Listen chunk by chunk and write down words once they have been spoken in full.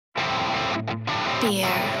beer,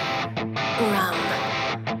 rum,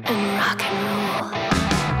 and rock and roll.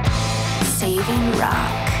 Saving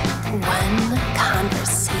rock, one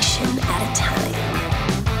conversation at a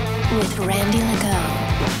time. With Randy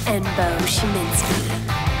Legault and Beau Shiminsky.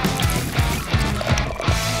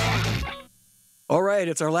 All right,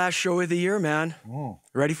 it's our last show of the year, man.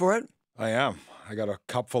 Ready for it? I am. I got a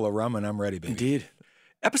cup full of rum and I'm ready, baby. Indeed.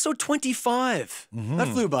 Episode 25. That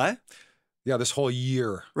flew by. Yeah, this whole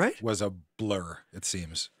year Right? was a blur, it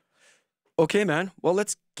seems. Okay, man. Well,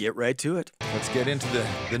 let's get right to it. Let's get into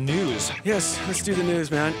the news. Yes, let's do the news,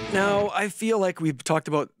 man. Now, I feel like we've talked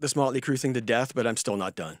about this Motley Crue thing to death, but I'm still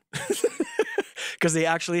not done. Because they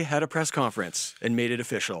actually had a press conference and made it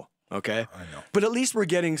official, okay? I know. But at least we're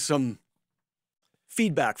getting some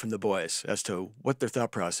feedback from the boys as to what their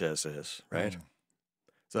thought process is, right?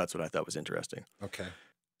 So that's what I thought was interesting. Okay.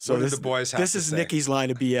 So What did the boys have this to is say? Nikki's line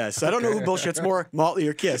of BS. I don't know who bullshits more, Motley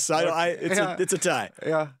or Kiss. It's a tie.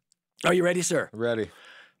 Yeah. Are you ready, sir? Ready.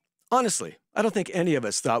 Honestly, I don't think any of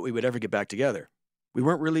us thought we would ever get back together. We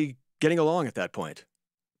weren't really getting along at that point.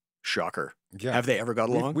 Shocker. Yeah. Have they ever got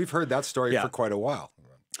along? We've heard that story Yeah. for quite a while.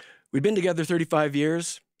 We'd been together 35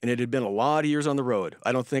 years, and it had been a lot of years on the road.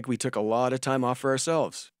 I don't think we took a lot of time off for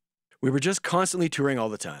ourselves. We were just constantly touring all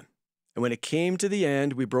the time. And when it came to the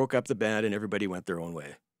end, we broke up the band and everybody went their own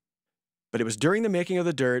way. But it was during the making of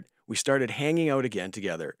The Dirt, we started hanging out again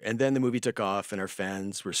together. And then the movie took off and our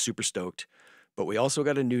fans were super stoked. But we also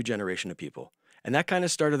got a new generation of people. And that kind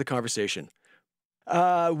of started the conversation.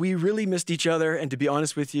 We really missed each other. And to be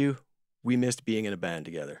honest with you, we missed being in a band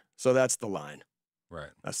together. So that's the line.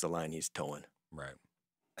 Right. That's the line he's towing. Right.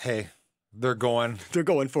 Hey, they're going. They're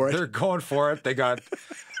going for it. They're going for it. They got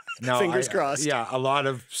now Fingers crossed. Yeah, a lot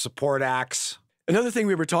of support acts. Another thing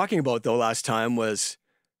we were talking about, though, last time was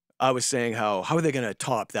I was saying how are they going to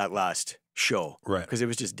top that last show? Right. Because it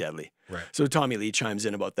was just deadly. Right. So Tommy Lee chimes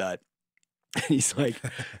in about that. And he's like,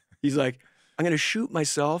 I'm going to shoot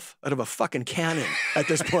myself out of a fucking cannon at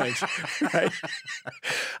this point. Right?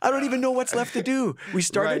 I don't even know what's left to do. We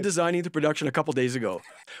started Right. designing the production a couple days ago.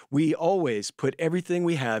 We always put everything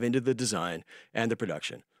we have into the design and the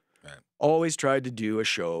production. Right. Always tried to do a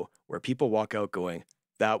show where people walk out going,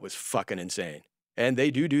 that was fucking insane. And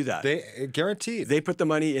they do that. They guaranteed. They put the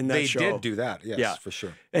money in that They show. did do that. Yes, Yeah. for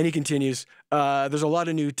sure. And he continues, there's a lot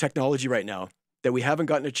of new technology right now that we haven't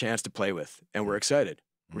gotten a chance to play with, and we're excited.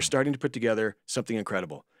 We're starting to put together something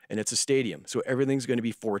incredible, and it's a stadium, so everything's going to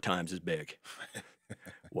be 4 times as big,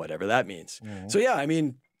 whatever that means. So yeah, I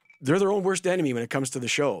mean, they're their own worst enemy when it comes to the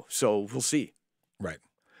show, so we'll see. Right.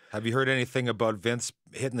 Have you heard anything about Vince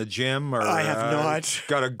hitting the gym or I have not.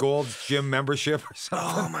 got a gold gym membership or something?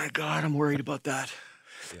 Oh my God, I'm worried about that.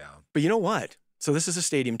 Yeah. But you know what? So this is a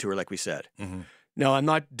stadium tour, like we said. Now, I'm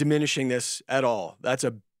not diminishing this at all. That's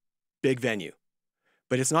a big venue.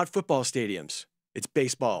 But it's not football stadiums. It's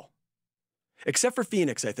baseball. Except for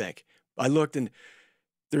Phoenix, I think. I looked and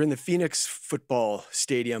they're in the Phoenix football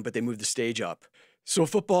stadium, but they moved the stage up. So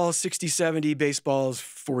football, 60, 70, baseball's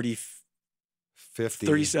 40, 50.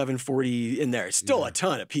 37, 40 in there. It's still a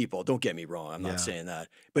ton of people. Don't get me wrong. I'm not saying that.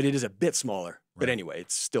 But it is a bit smaller. But anyway,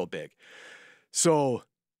 it's still big. So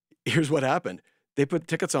here's what happened. They put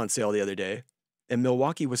tickets on sale the other day, and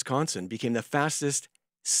Milwaukee, Wisconsin became the fastest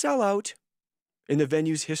sellout in the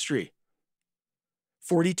venue's history.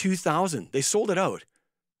 42,000. They sold it out.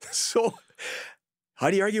 So how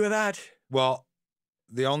do you argue with that? Well,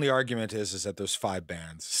 the only argument is that there's 5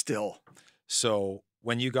 bands. Still. So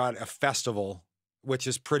when you got a festival, which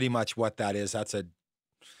is pretty much what that is, that's a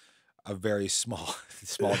very small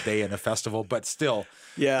day in a festival, but still,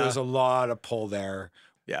 there's a lot of pull there.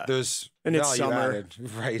 Yeah. There's And it's value summer. added,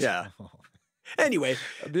 right? Yeah. Anyway,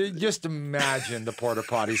 Just imagine the porta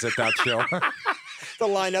potties at that show. the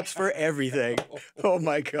lineups for everything. Oh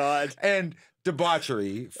my God. And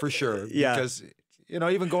debauchery for sure. Yeah. Because, you know,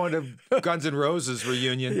 even going to Guns N' Roses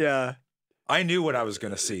reunion, Yeah. I knew what I was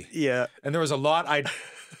going to see. Yeah. And there was a lot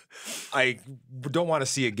I don't want to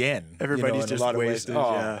see again. Everybody's in just a lot of wasted, ways.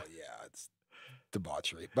 Oh, yeah. it's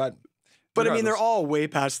debauchery. But I mean, they're regardless, all way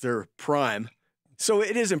past their prime. So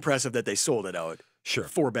it is impressive that they sold it out. Sure.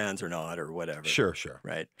 4 bands or not, or whatever. Sure.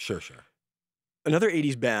 Right. Sure. Another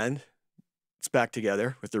 80s band. It's back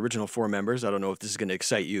together with the original 4 members. I don't know if this is going to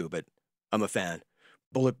excite you, but I'm a fan.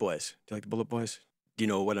 Bullet Boys. Do you like the Bullet Boys? Do you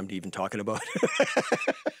know what I'm even talking about?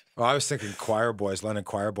 Well, I was thinking Choir Boys, Lennon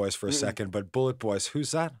Choir Boys for a second, but Bullet Boys,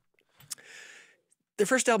 who's that? Their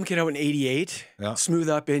first album came out in 88. Yeah. Smooth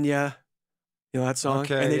Up In Ya. You know that song?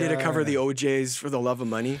 Okay, and they did a yeah, cover of the yeah. OJs for The Love of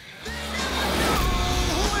Money.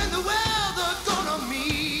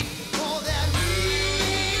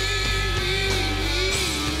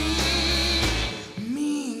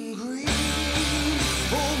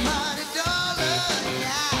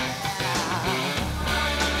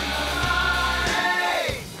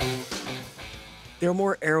 They're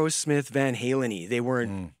more Aerosmith, Van Halen-y. They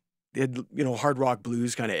weren't, they had, you know, hard rock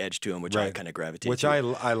blues kind of edge to them, which I kind of gravitate to. Which I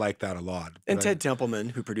like that a lot. And Ted Templeman,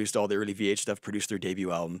 who produced all the early VH stuff, produced their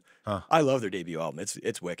debut album. I love their debut album.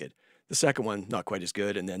 It's wicked. The second one, not quite as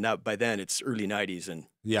good. And then by then, it's early 90s. And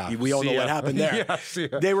we all know what happened there.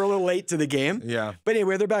 They were a little late to the game. Yeah. But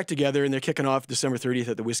anyway, they're back together, and they're kicking off December 30th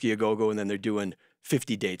at the Whiskey A Go-Go, and then they're doing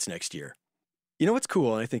 50 dates next year. You know what's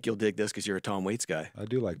cool, and I think you'll dig this because you're a Tom Waits guy. I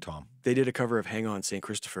do like Tom. They did a cover of Hang On, St.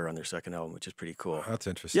 Christopher on their second album, which is pretty cool. That's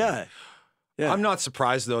interesting. Yeah. I'm not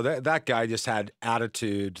surprised, though. That guy just had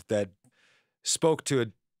attitude that spoke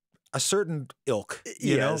to a certain ilk.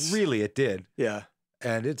 You know, really, it did. Yeah.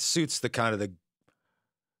 And it suits the kind of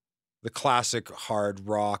the classic hard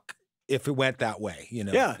rock if it went that way, you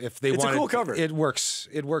know. Yeah. If they it's wanted, a cool cover. It works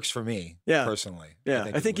for me personally. Yeah.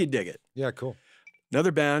 I think you'd dig it. Yeah, cool.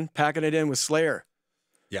 Another band packing it in with Slayer.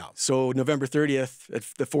 Yeah. So November 30th at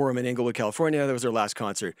the Forum in Inglewood, California, that was their last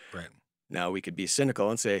concert. Right. Now we could be cynical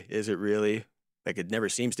and say, is it really? Like, it never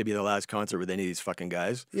seems to be the last concert with any of these fucking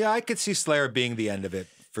guys. Yeah, I could see Slayer being the end of it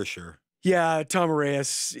for sure. Yeah, Tom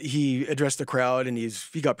Arrayes, he addressed the crowd and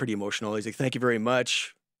he got pretty emotional. He's like, thank you very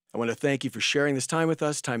much. I want to thank you for sharing this time with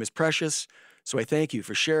us. Time is precious. So I thank you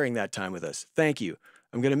for sharing that time with us. Thank you.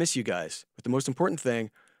 I'm going to miss you guys. But the most important thing,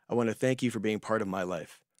 I want to thank you for being part of my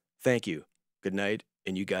life. Thank you. Good night.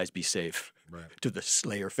 And you guys be safe. Right. To the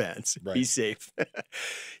Slayer fans. Right. Be safe.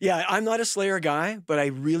 Yeah, I'm not a Slayer guy, but I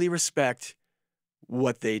really respect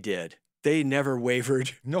what they did. They never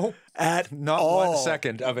wavered. Nope. Not all. 1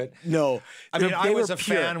 second of it. No. I mean, I was a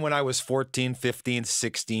fan when I was 14, 15,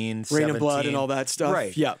 16, 17. Rain and Blood and all that stuff.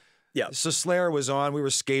 Right. Yeah. Yeah. So Slayer was on. We were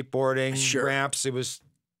skateboarding, ramps. It was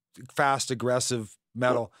fast, aggressive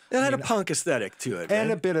metal. It had a punk aesthetic to it. And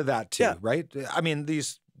right? a bit of that too, right? I mean,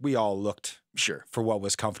 we all looked for what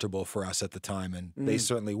was comfortable for us at the time, and they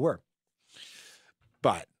certainly were.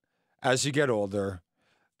 But as you get older,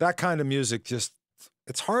 that kind of music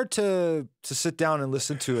it's hard to sit down and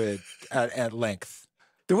listen to it at length.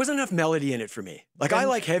 There wasn't enough melody in it for me. Like, I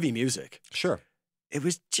like heavy music. Sure. It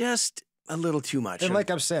was just a little too much. And like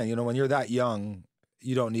I'm saying, you know, when you're that young,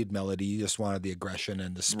 you don't need melody. You just wanted the aggression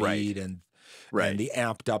and the speed and the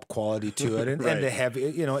amped up quality to it and the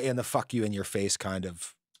heavy, you know, and the fuck you in your face kind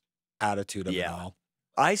of attitude of it all.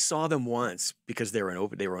 I saw them once because they were an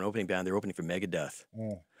opening band. They were opening for Megadeth.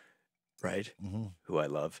 Right? Mm-hmm. Who I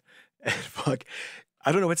love. And fuck,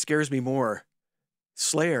 I don't know what scares me more,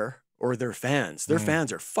 Slayer or their fans. Their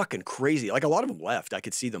fans are fucking crazy. Like, a lot of them left. I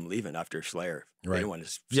could see them leaving after Slayer. They didn't want to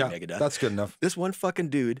see Megadeth. That's good enough. This one fucking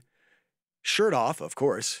dude, shirt off, of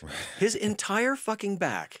course, his entire fucking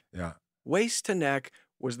back, waist to neck,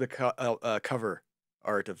 was the cover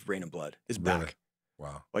art of Rain and Blood. His back. Really?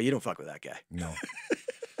 Wow. Well, you don't fuck with that guy. No.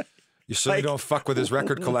 You certainly don't fuck with his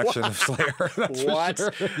record collection of Slayer. That's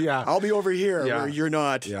for sure. Yeah. I'll be over here where you're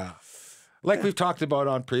not. Yeah. Like we've talked about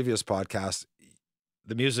on previous podcasts,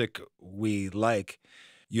 the music we like,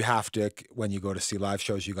 you have to, when you go to see live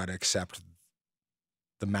shows, you got to accept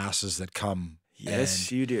the masses that come.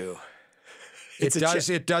 Yes, you do.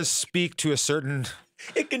 It does speak to a certain...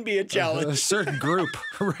 It can be a challenge. A certain group,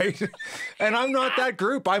 right? And I'm not that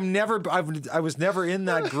group. I was never in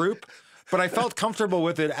that group, but I felt comfortable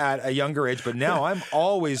with it at a younger age. But now I'm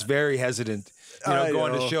always very hesitant,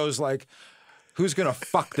 going to shows like, who's going to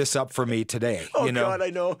fuck this up for me today? Oh, God, I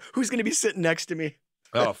know. Who's going to be sitting next to me?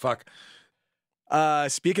 Oh, fuck.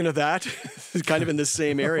 Speaking of that, kind of in the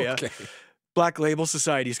same area, Black Label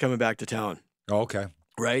Society is coming back to town. Oh, okay.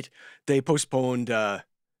 Right? They postponed...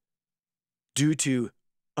 due to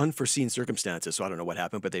unforeseen circumstances. So I don't know what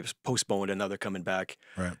happened, but they've postponed another coming back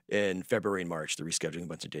in February and March. They're rescheduling a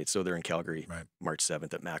bunch of dates. So they're in Calgary, March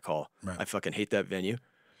 7th at Mac Hall. Right. I fucking hate that venue.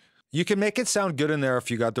 You can make it sound good in there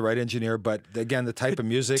if you got the right engineer, but again, the type of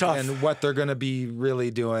music and what they're going to be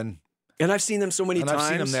really doing. And I've seen them so many times. I've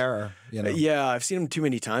seen them there. You know. Yeah, I've seen them too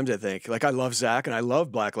many times, I think. Like, I love Zach and I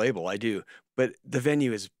love Black Label. I do. But the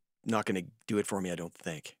venue is not going to do it for me, I don't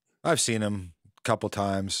think. I've seen them a couple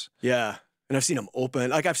times. Yeah. And I've seen him open.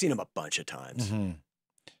 Like, I've seen him a bunch of times. Mm-hmm.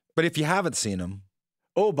 But if you haven't seen him...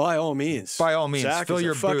 Oh, by all means. By all means. Zach fill is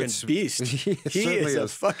your a fucking boots. Beast. He is a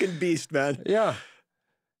fucking beast, man. Yeah.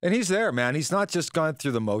 And he's there, man. He's not just gone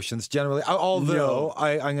through the motions generally. Although,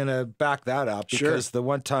 I'm going to back that up because the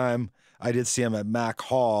one time I did see him at Mac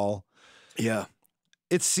Hall,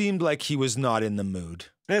 it seemed like he was not in the mood.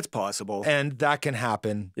 It's possible. And that can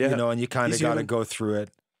happen, and you kind of got to go through it.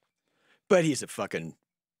 But he's a fucking...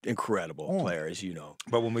 incredible player, as you know.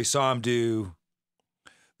 But when we saw him do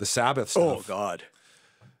the Sabbath stuff,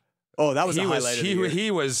 Oh, that was a highlight of the year.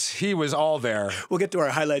 He was all there. We'll get to our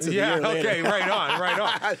highlights of the year later. Okay, right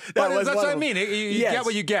on. That's what I mean. You get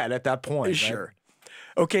what you get at that point. Sure.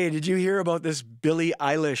 Right? Okay, did you hear about this Billie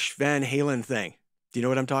Eilish Van Halen thing? Do you know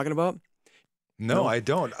what I'm talking about? No, I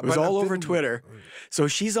don't. It was all over Twitter. So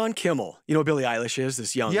she's on Kimmel. You know who Billie Eilish is?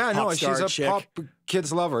 This young pop star she's a chick. pop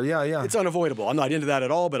kids lover. Yeah. It's unavoidable. I'm not into that at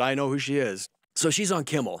all, but I know who she is. So she's on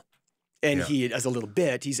Kimmel. And he, as a little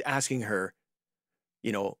bit, he's asking her,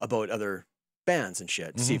 you know, about other bands and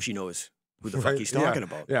shit, to see if she knows who the fuck he's talking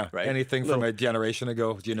about. Yeah, right? Anything from a generation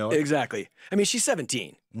ago, do you know it? Exactly. I mean, she's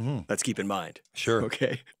 17. Let's keep in mind. Sure.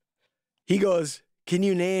 Okay. He goes, can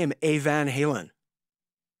you name a Van Halen?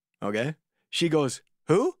 Okay. She goes,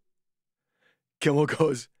 who? Kimmel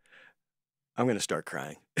goes, I'm going to start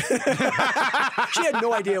crying. She had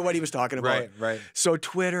no idea what he was talking about. Right. So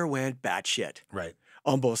Twitter went batshit. Right.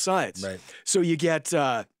 On both sides. Right. So you get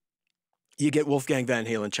Wolfgang Van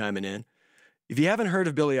Halen chiming in. If you haven't heard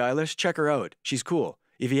of Billie Eilish, check her out. She's cool.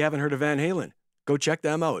 If you haven't heard of Van Halen, go check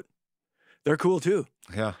them out. They're cool too.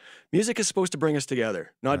 Yeah. Music is supposed to bring us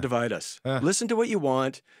together, not divide us. Listen to what you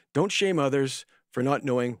want. Don't shame others for not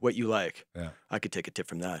knowing what you like. Yeah. I could take a tip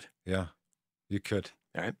from that. Yeah, you could.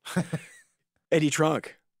 All right. Eddie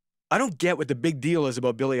Trunk. I don't get what the big deal is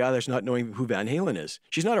about Billie Eilish not knowing who Van Halen is.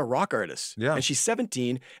 She's not a rock artist. Yeah. And she's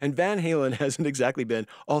 17, and Van Halen hasn't exactly been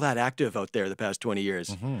all that active out there the past 20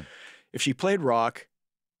 years. If she played rock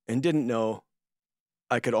and didn't know,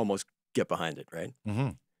 I could almost get behind it, right?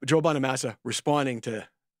 Joe Bonamassa responding to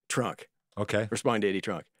Trunk. Okay. Responding to Eddie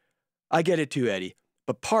Trunk. I get it too, Eddie.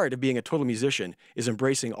 But part of being a total musician is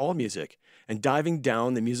embracing all music and diving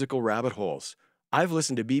down the musical rabbit holes. I've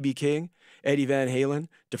listened to B.B. King, Eddie Van Halen,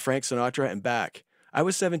 to Frank Sinatra and back. I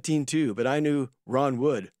was 17 too, but I knew Ron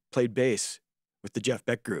Wood played bass with the Jeff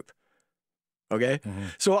Beck group. Okay?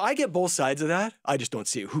 So I get both sides of that. I just don't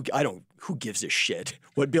see who gives a shit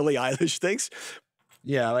what Billie Eilish thinks.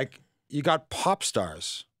 Yeah, like you got pop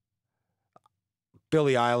stars.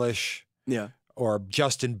 Billie Eilish. Yeah. Or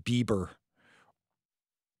Justin Bieber.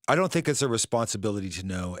 I don't think it's a responsibility to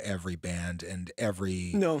know every band and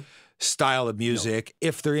every style of music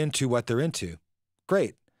if they're into what they're into.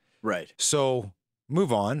 Great. Right. So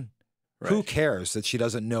move on. Right. Who cares that she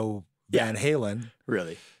doesn't know Van Halen?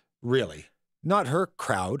 Really? Really. Not her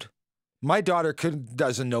crowd. My daughter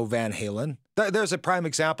doesn't know Van Halen. There's a prime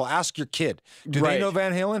example. Ask your kid. Do they know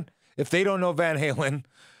Van Halen? If they don't know Van Halen,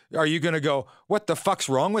 are you going to go, what the fuck's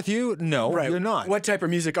wrong with you? No, you're not. What type of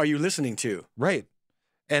music are you listening to? Right.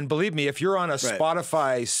 And believe me, if you're on a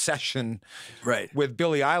Spotify session with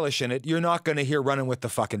Billie Eilish in it, you're not going to hear Running with the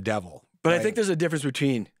Fucking Devil. But I think there's a difference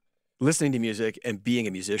between listening to music and being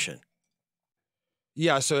a musician.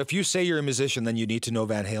 Yeah, so if you say you're a musician, then you need to know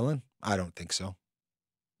Van Halen? I don't think so.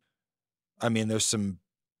 I mean, there's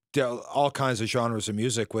all kinds of genres of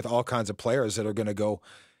music with all kinds of players that are going to go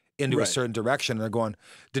into a certain direction. And they're going,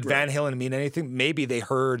 did Van Halen mean anything? Maybe they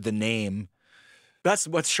heard the name. That's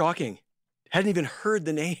what's shocking. Hadn't even heard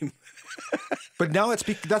the name. But now that's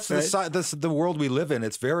the world we live in.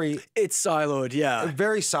 It's siloed, yeah.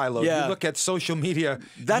 Very siloed. You look at social media,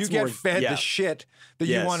 you get fed the shit that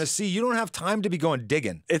you want to see. You don't have time to be going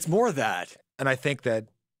digging. It's more that. And I think that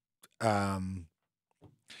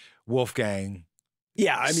Wolfgang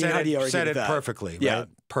said it perfectly. Yeah. Right?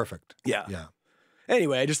 Perfect. Yeah. Yeah.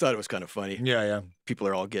 Anyway, I just thought it was kind of funny. Yeah. People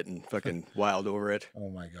are all getting fucking wild over it. Oh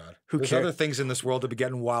my God. There's cares? Other things in this world to be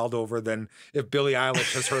getting wild over than if Billie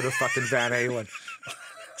Eilish has heard of fucking Van Halen.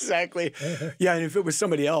 Exactly. Yeah, and if it was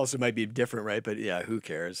somebody else, it might be different, right? But yeah, who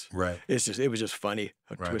cares? Right. It was just funny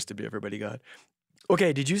how twisted everybody got.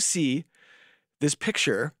 Okay, did you see this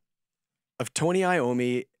picture of Tony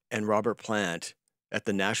Iommi and Robert Plant at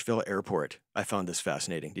the Nashville airport? I found this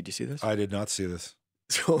fascinating. Did you see this? I did not see this.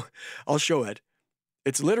 So I'll show it.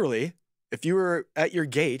 It's literally, if you were at your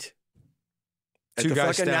gate at the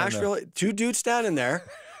fucking Nashville, two dudes standing there.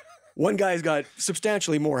 One guy's got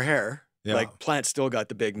substantially more hair. Yeah. Like Plant still got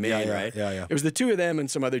the big mane, right? Yeah. It was the two of them and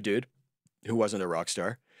some other dude who wasn't a rock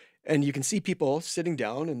star. And you can see people sitting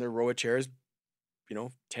down in their row of chairs,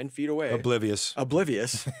 10 feet away. Oblivious.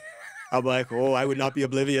 I'm like, oh, I would not be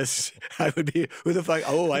oblivious. I would be, who the fuck?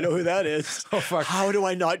 Oh, I know who that is. Oh, fuck. How do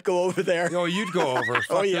I not go over there? Oh, you'd go over.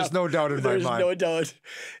 Fuck, there's no doubt in my mind. There's no doubt.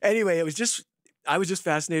 Anyway, I was just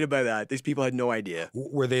fascinated by that. These people had no idea.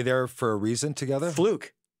 Were they there for a reason together?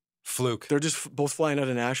 Fluke. They're just both flying out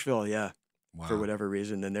of Nashville, yeah. Wow. For whatever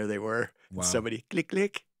reason. And there they were. Wow. Somebody, click,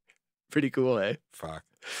 click. Pretty cool, eh? Fuck.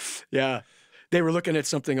 Yeah. They were looking at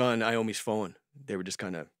something on Iommi's phone. They were just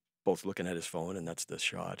kind of both looking at his phone, and that's the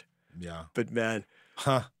shot. Yeah. But man,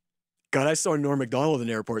 God, I saw Norm Macdonald in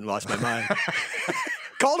the airport and lost my mind.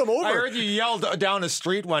 called him over. I heard you yelled down the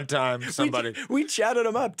street one time, somebody. We chatted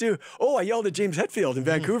him up, too. Oh, I yelled at James Hetfield in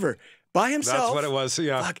Vancouver. By himself. That's what it was,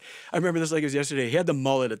 yeah. Fuck. I remember this like it was yesterday. He had the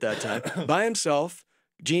mullet at that time. By himself,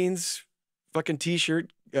 jeans, fucking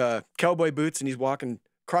T-shirt, cowboy boots, and he's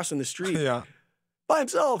crossing the street. Yeah. By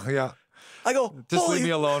himself. Yeah. I go, just leave me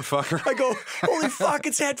alone, fucker. I go, holy fuck,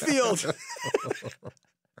 it's Hetfield.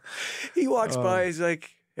 He walks by, he's like,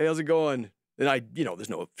 hey, how's it going? And there's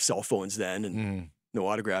no cell phones then and no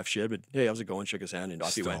autograph shit, but hey, how's it going? Shook his hand and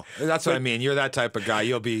off he went. That's what I mean. You're that type of guy.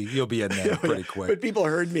 You'll be in there pretty quick. But people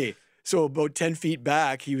heard me. So about 10 feet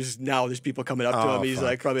back, there's people coming up to him. He's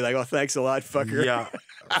probably like, oh, thanks a lot, fucker. Yeah.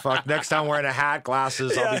 Fuck. Next time wearing a hat,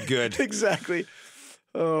 glasses, I'll be good. Exactly.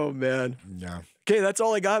 Oh, man. Yeah. Okay, that's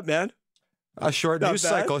all I got, man. A short news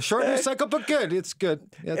cycle. Short news cycle, but good. It's good.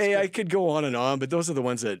 Yeah, good. I could go on and on, but those are the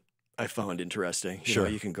ones that I found interesting. Sure.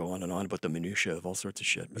 You can go on and on about the minutiae of all sorts of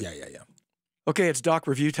shit. But... Yeah. Okay, it's doc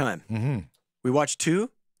review time. Mm-hmm. We watched 2,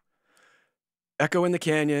 Echo in the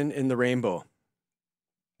Canyon and The Rainbow.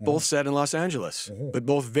 Both set in Los Angeles, but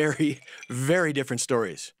both very, very different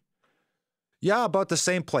stories. Yeah, about the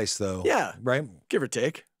same place, though. Yeah. Right? Give or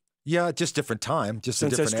take. Yeah, just different time, just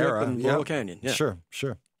Sunset a different Strip era. And Laurel Canyon. Yeah. Sure.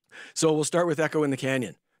 So we'll start with Echo in the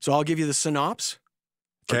Canyon. So I'll give you the synopsis.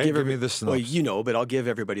 Okay, give me the synopsis. Well, but I'll give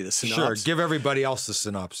everybody the synopsis. Sure, give everybody else the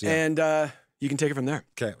synopsis. Yeah. And you can take it from there.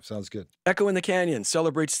 Okay, sounds good. Echo in the Canyon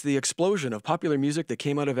celebrates the explosion of popular music that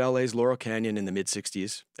came out of LA's Laurel Canyon in the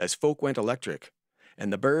mid-'60s as folk went electric.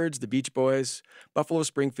 And the Byrds, the Beach Boys, Buffalo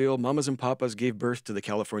Springfield, Mamas and Papas gave birth to the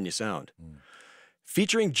California sound.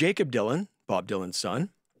 Featuring Jacob Dylan, Bob Dylan's son,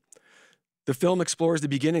 the film explores the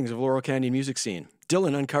beginnings of Laurel Canyon music scene.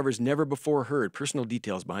 Dylan uncovers never-before-heard personal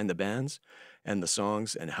details behind the bands and the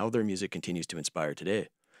songs and how their music continues to inspire today.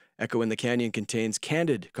 Echo in the Canyon contains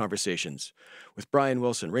candid conversations with Brian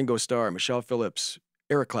Wilson, Ringo Starr, Michelle Phillips,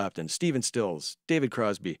 Eric Clapton, Stephen Stills, David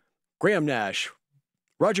Crosby, Graham Nash,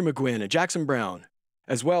 Roger McGuinn, and Jackson Browne,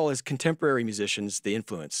 as well as contemporary musicians they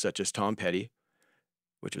influenced, such as Tom Petty,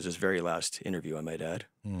 which was his very last interview, I might add,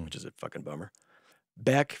 which is a fucking bummer.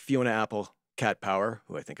 Beck, Fiona Apple, Cat Power,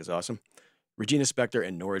 who I think is awesome, Regina Spektor,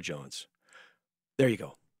 and Norah Jones. There you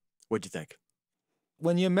go. What'd you think?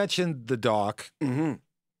 When you mentioned the doc,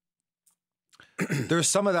 there's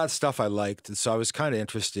some of that stuff I liked, and so I was kind of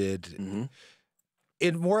interested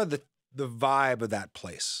in more of the vibe of that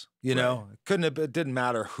place. You know, it didn't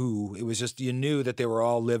matter who. It was just, you knew that they were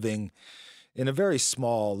all living in a very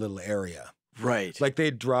small little area. Right. Like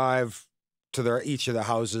they'd drive to each of the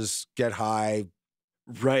houses, get high,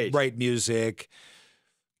 write music,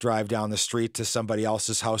 drive down the street to somebody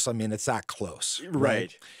else's house. I mean, it's that close.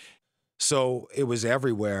 Right. So it was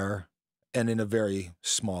everywhere and in a very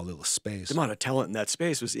small little space. The amount of talent in that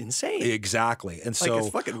space was insane. Exactly. And so it's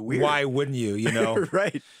fucking weird. Why wouldn't you know?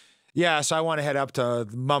 Right. Yeah, so I want to head up to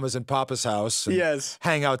Mama's and Papa's house and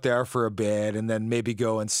hang out there for a bit and then maybe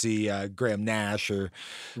go and see Graham Nash or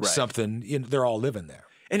something. You know, they're all living there.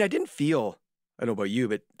 And I didn't feel, I don't know about you,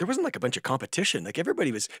 but there wasn't like a bunch of competition. Like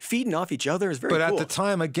everybody was feeding off each other. It was very cool. But at the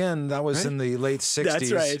time, again, that was in the late 60s.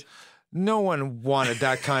 That's right. No one wanted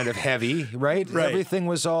that kind of heavy, right? Everything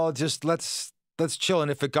was all just let's chill. And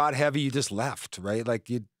if it got heavy, you just left, right? Like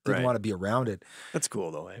you didn't want to be around it. That's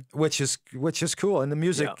cool though, eh? Which is cool. And the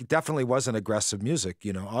music definitely wasn't aggressive music,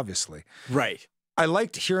 you know, obviously. Right. I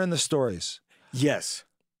liked hearing the stories. Yes.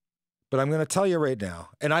 But I'm going to tell you right now,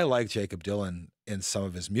 and I like Jacob Dylan in some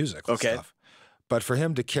of his music stuff. But for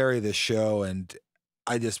him to carry this show, and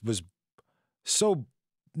I just was so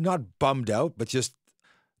not bummed out, but just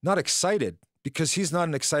not excited because he's not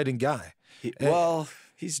an exciting guy.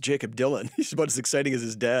 He's Jacob Dylan. He's about as exciting as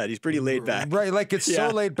his dad. He's pretty laid back. Right. Like it's so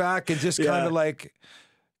laid back and just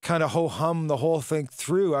kind of ho-hum the whole thing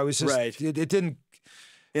through. I was just, it didn't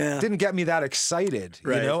get me that excited,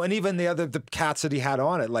 you know? And even the cats that he had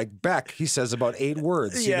on it, like Beck, he says about 8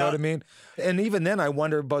 words, you know what I mean? And even then I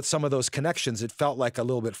wonder about some of those connections. It felt like a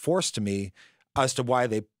little bit forced to me as to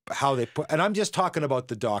how they put, and I'm just talking about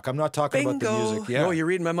the doc. I'm not talking about the music. Yeah. No, you're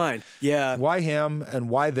reading my mind. Yeah. Why him and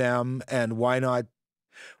why them and why not?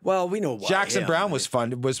 Well, we know why. Jackson Browne was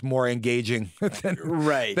fun. It was more engaging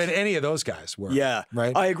than any of those guys were. Yeah.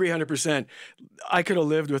 Right. I agree 100%. I could have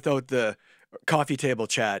lived without the coffee table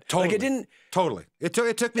chat. Totally. Like it didn't. Totally. It took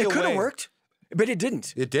me away. It could have worked, but it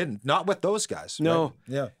didn't. It didn't. Not with those guys. No. Right?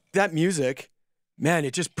 Yeah. That music, man,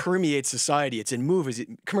 it just permeates society. It's in movies,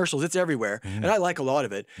 commercials, it's everywhere. And I like a lot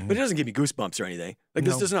of it, but it doesn't give me goosebumps or anything. Like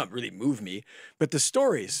this does not really move me. But the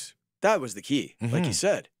stories, that was the key, like you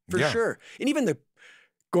said, for sure. And even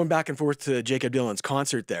going back and forth to Jacob Dylan's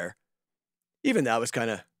concert there, even that was kind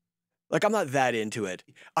of, like, I'm not that into it.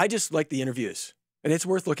 I just like the interviews. And it's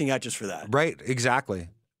worth looking at just for that. Right, exactly.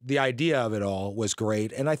 The idea of it all was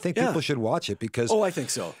great, and I think people should watch it because I think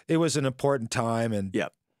so. It was an important time, and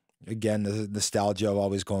again, the nostalgia of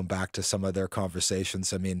always going back to some of their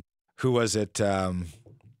conversations. I mean, who was it?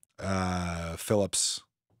 Phillips.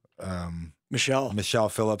 Michelle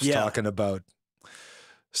Phillips talking about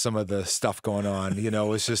some of the stuff going on. You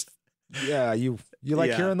know, it's just, you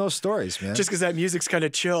like hearing those stories, man. Just because that music's kind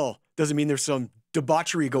of chill doesn't mean there's some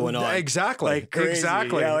debauchery going on. Exactly. Like crazy.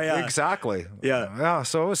 Exactly. Exactly. Yeah.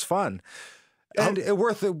 So it was fun. And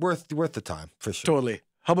worth the time, for sure. Totally.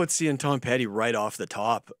 How about seeing Tom Petty right off the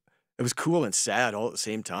top? It was cool and sad all at the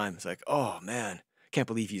same time. It's like, oh man, can't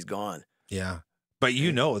believe he's gone. Yeah. But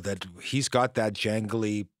you know that he's got that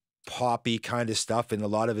jangly, poppy kind of stuff in a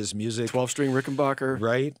lot of his music. 12-string Rickenbacker.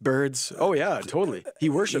 Right. Birds. Oh yeah, totally. He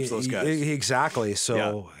worships those guys. Exactly.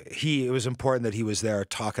 So it was important that he was there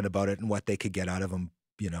talking about it and what they could get out of him,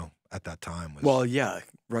 you know, at that time.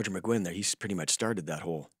 Roger McGuinn there, he's pretty much started that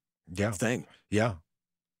whole thing. Yeah.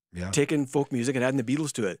 Yeah. Taking folk music and adding the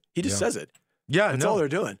Beatles to it. He just says it. Yeah, that's all they're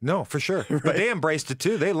doing. No, for sure. Right? But they embraced it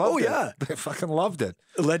too. They loved it. Oh, yeah. They fucking loved it.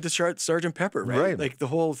 It led to Sgt. Pepper, right? Like the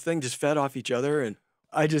whole thing just fed off each other. And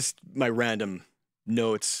my random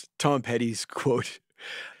notes, Tom Petty's quote,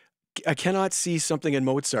 I cannot see something in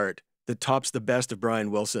Mozart that tops the best of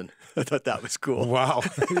Brian Wilson. I thought that was cool. Wow.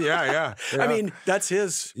 Yeah. I mean, that's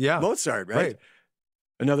his Mozart, right?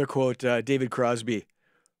 Another quote, David Crosby,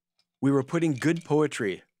 we were putting good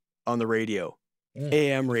poetry on the radio,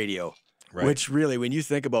 AM radio. Right. Which really, when you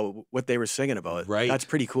think about what they were singing about, that's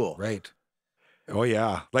pretty cool. Right. Oh,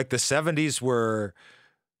 yeah. Like the 70s were,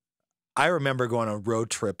 I remember going on road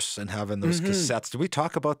trips and having those cassettes. Did we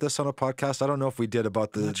talk about this on a podcast? I don't know if we did,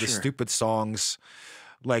 about the stupid songs,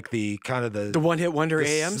 like the kind of the one-hit wonder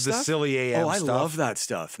AM stuff? The silly AM stuff. Oh, I love that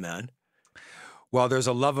stuff, man. Well, there's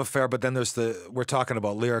a love affair, but then we're talking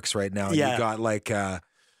about lyrics right now. Yeah. You got like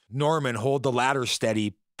Norman, Hold the Ladder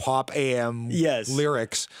Steady, pop AM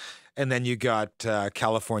lyrics. And then you got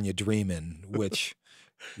California Dreamin', which,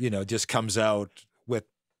 you know, just comes out with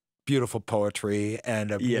beautiful poetry and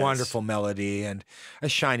a wonderful melody and a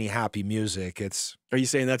shiny, happy music. Are you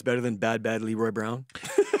saying that's better than Bad Leroy Brown?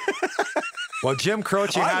 Well, Jim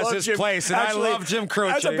Croce has his place, and I love Jim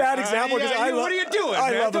Croce. That's a bad example. What are you doing,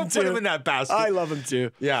 man? Don't put him in that basket. I love him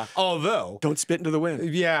too. Yeah. Although. Don't spit into the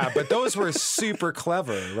wind. Yeah, but those were super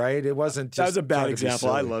clever, right? It wasn't just. That was a bad example.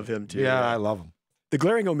 I love him too. Yeah, I love him. The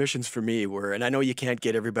glaring omissions for me were, and I know you can't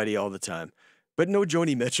get everybody all the time, but no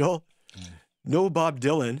Joni Mitchell, no Bob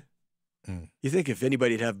Dylan. You think if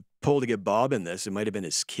anybody'd have pull to get Bob in this, it might have been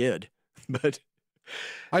his kid. But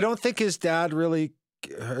I don't think his dad really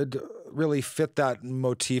fit that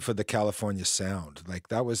motif of the California sound. Like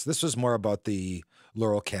this was more about the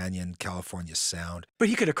Laurel Canyon, California sound. But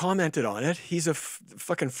he could have commented on it. He's a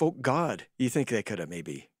fucking folk god. You think they could have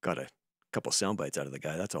maybe got a couple sound bites out of the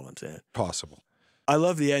guy. That's all I'm saying. Possible. I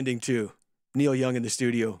love the ending too. Neil Young in the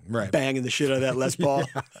studio, banging the shit out of that Les Paul.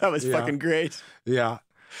 That was fucking great. Yeah.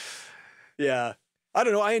 Yeah. I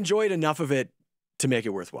don't know. I enjoyed enough of it to make it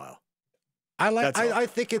worthwhile. I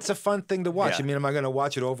think it's a fun thing to watch. I mean, am I going to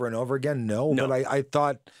watch it over and over again? No. But I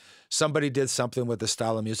thought somebody did something with the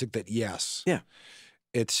style of music that,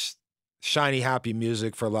 it's shiny, happy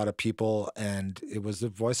music for a lot of people, and it was the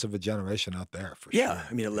voice of a generation out there for sure. Yeah.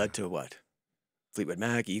 I mean, it led to what? Fleetwood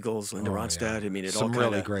Mac, Eagles, Linda Ronstadt. I mean, it all some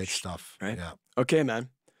really great stuff. Right? Yeah. Okay, man.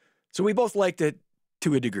 So we both liked it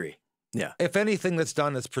to a degree. Yeah. If anything that's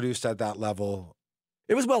produced at that level.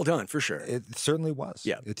 It was well done, for sure. It certainly was.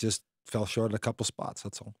 Yeah. It just fell short in a couple spots,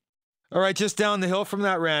 that's all. All right, just down the hill from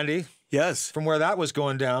that, Randy. Yes. From where that was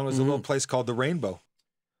going down was a little place called the Rainbow.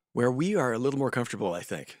 Where we are a little more comfortable, I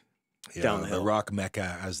think. Yeah, down the hill. The rock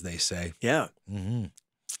mecca, as they say. Yeah. Mm-hmm.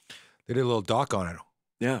 They did a little doc on it.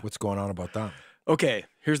 Yeah. What's going on about that? Okay,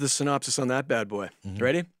 here's the synopsis on that bad boy.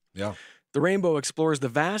 Ready? Yeah. The Rainbow explores the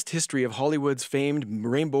vast history of Hollywood's famed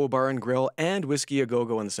Rainbow Bar and Grill and Whiskey A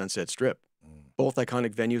Go-Go on the Sunset Strip. Both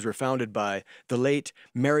iconic venues were founded by the late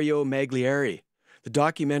Mario Magliari. The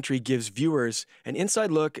documentary gives viewers an inside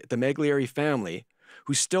look at the Magliari family,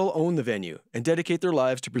 who still own the venue and dedicate their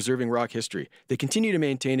lives to preserving rock history. They continue to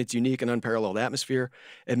maintain its unique and unparalleled atmosphere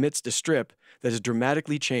amidst a strip that has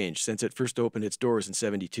dramatically changed since it first opened its doors in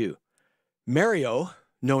 '72. Mario,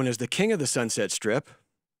 known as the king of the Sunset Strip,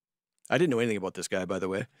 I didn't know anything about this guy, by the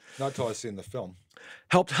way. Not until I seen the film.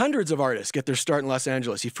 Helped hundreds of artists get their start in Los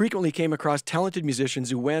Angeles. He frequently came across talented musicians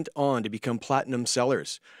who went on to become platinum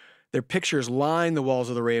sellers. Their pictures line the walls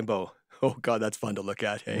of the Rainbow. Oh, God, that's fun to look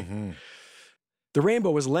at, hey? The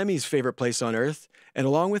Rainbow was Lemmy's favorite place on earth, and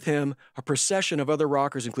along with him, a procession of other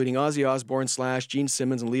rockers, including Ozzy Osbourne, Slash, Gene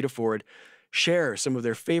Simmons, and Lita Ford, share some of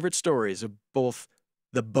their favorite stories of both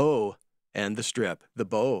the Beau and the Strip. The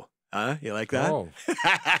Beau, huh? You like that? Oh,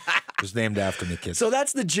 it was named after me, kids. So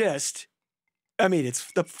that's the gist. I mean,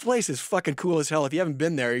 the place is fucking cool as hell. If you haven't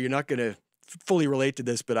been there, you're not going to fully relate to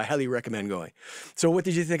this, but I highly recommend going. So what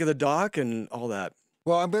did you think of the doc and all that?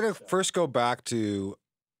 Well, I'm going to first go back to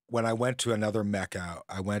when I went to another Mecca.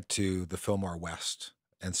 I went to the Fillmore West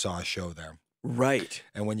and saw a show there. Right.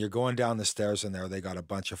 And when you're going down the stairs in there, they got a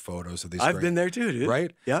bunch of photos of these. I've been there too, dude.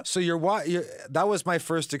 Right? Yeah. So that was my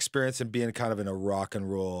first experience in being kind of in a rock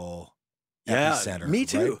and roll epicenter. Me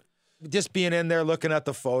too. Right? Just being in there looking at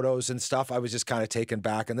the photos and stuff, I was just kind of taken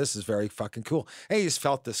back. And this is very fucking cool. Hey, you just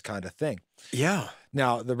felt this kind of thing. Yeah.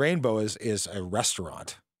 Now, the Rainbow is a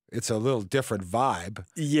restaurant. It's a little different vibe.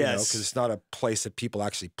 Yes. Because it's not a place that people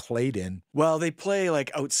actually played in. Well, they play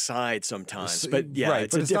like outside sometimes, but yeah,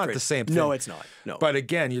 right, it's not the same thing. No, it's not. No. But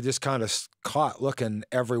again, you're just kind of caught looking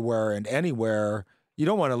everywhere and anywhere. You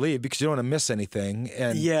don't want to leave because you don't want to miss anything.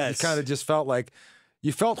 And you kind of just felt like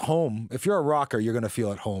you felt home. If you're a rocker, you're going to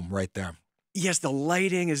feel at home right there. Yes, the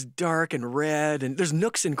lighting is dark and red, and there's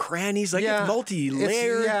nooks and crannies, like it's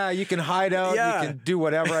multi-layered. You can hide out, you can do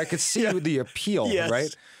whatever. I could see the appeal,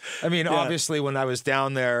 right? I mean, obviously, when I was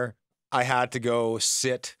down there, I had to go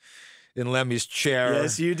sit in Lemmy's chair.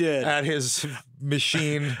 Yes, you did. At his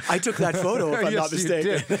machine. I took that photo, if I'm not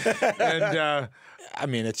mistaken. You did. And, I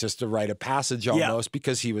mean, it's just a rite of passage almost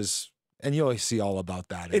because he was, and you'll see all about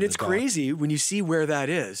that. And it's crazy when you see where that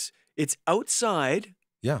is. It's outside.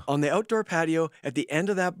 Yeah. On the outdoor patio at the end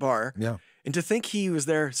of that bar. Yeah. And to think he was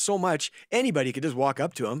there so much, anybody could just walk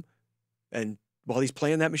up to him and while he's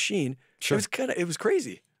playing that machine. Sure. It was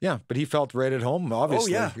crazy. Yeah, but he felt right at home,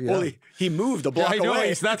 obviously. Oh, yeah. Well, he moved a block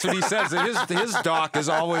away. That's what he says. His doc is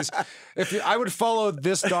always, I would follow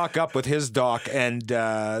this doc up with his doc, and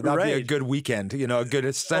that'd be a good weekend, a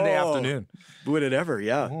good Sunday afternoon. Would it ever,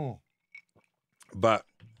 yeah. Mm. But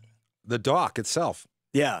the doc itself.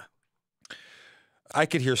 Yeah. I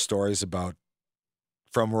could hear stories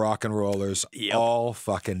from rock and rollers all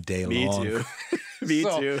fucking day long. Me too. Me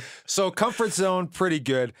too. So comfort zone, pretty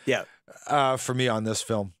good. Yeah. For me on this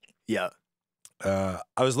film. Yeah. I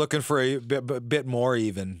was looking for a bit more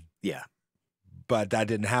even. Yeah. But that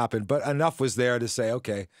didn't happen. But enough was there to say,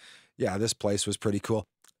 okay, yeah, this place was pretty cool.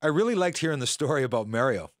 I really liked hearing the story about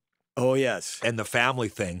Mario. Oh, yes. And the family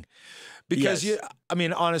thing. Because,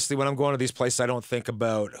 honestly, when I'm going to these places, I don't think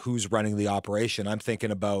about who's running the operation. I'm thinking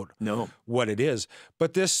about what it is.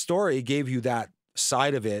 But this story gave you that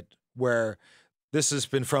side of it where this has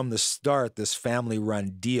been from the start, this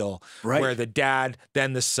family-run deal, where the dad,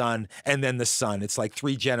 then the son, and then the son. It's like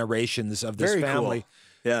 3 generations of this family.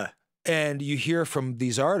 Cool. Yeah. And you hear from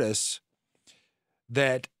these artists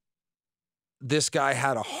that this guy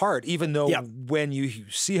had a heart, even though when you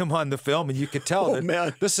see him on the film and you could tell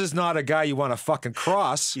that this is not a guy you want to fucking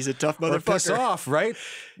cross. He's a tough motherfucker. Or piss off, right?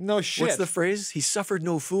 No shit. What's the phrase? He suffered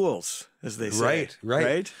no fools, as they say.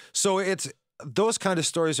 Right. So it's those kind of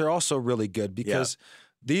stories are also really good because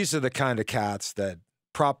these are the kind of cats that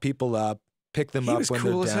prop people up, pick them up when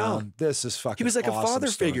they're down. This is fucking He was like awesome a father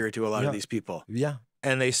story. figure to a lot of these people. Yeah.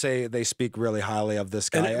 And they speak really highly of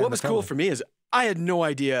this guy. And what was cool for me is I had no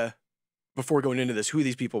idea before going into this who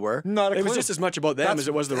these people were. Not a clue. It was just as much about them as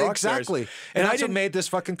it was the rock stars. Exactly. And that's what made this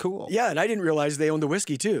fucking cool. Yeah, and I didn't realize they owned the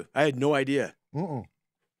whiskey too. I had no idea.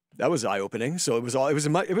 That was eye-opening. So it was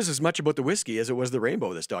as much about the whiskey as it was the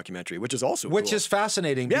Rainbow, this documentary, which is also Which cool. is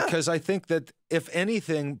fascinating because I think that if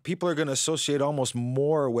anything, people are going to associate almost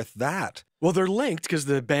more with that. Well, they're linked because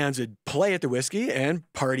the bands would play at the whiskey and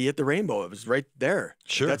party at the Rainbow. It was right there.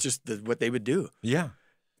 Sure. That's just what they would do. Yeah.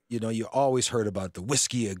 You always heard about the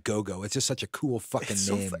Whiskey a Go-Go. It's just such a cool fucking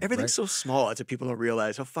name. Everything's so small. That's what people don't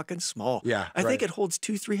realize. How fucking small. Yeah, I think it holds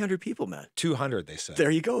 200-300 people, man. 200, they said.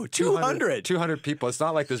 There you go. 200. 200 people. It's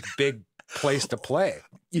not like this big place to play.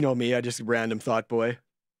 You know me. I just random thought boy.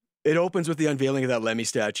 It opens with the unveiling of that Lemmy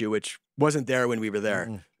statue, which wasn't there when we were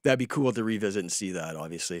there. That'd be cool to revisit and see that,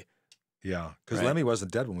 obviously. Yeah, because Lemmy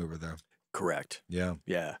wasn't dead when we were there. Correct. Yeah.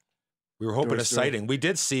 Yeah. We were hoping a sighting. We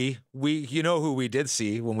did see, who we did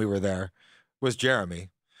see when we were there was Jeremy.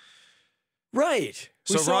 Right.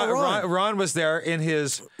 So Ron was there in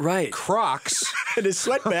his Crocs. And his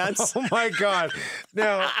sweatpants. Oh my God.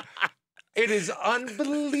 Now, it is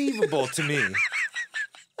unbelievable to me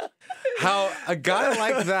how a guy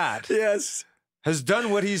like that has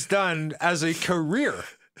done what he's done as a career.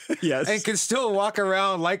 Yes. And can still walk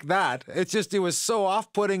around like that. It was so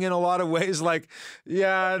off-putting in a lot of ways. Like,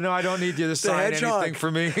 I don't need you to sign anything for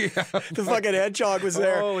me. The fucking hedgehog was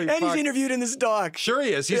there. Holy and fuck. He's interviewed in this doc. Sure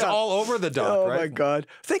he is. He's all over the doc, Oh, right? my God.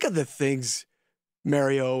 Think of the things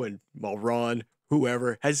Mario and Ron,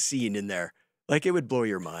 whoever, has seen in there. Like, it would blow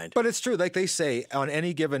your mind. But it's true. Like they say, on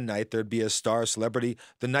any given night, there'd be a star celebrity.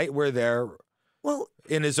 The night we're there, well,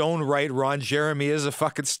 in his own right, Ron Jeremy is a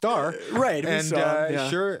fucking star. Right. And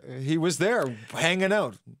sure, he was there hanging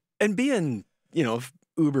out. And being,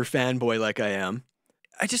 uber fanboy like I am,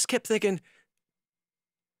 I just kept thinking,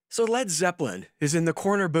 so Led Zeppelin is in the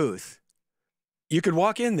corner booth. You could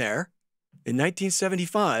walk in there in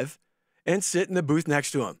 1975 and sit in the booth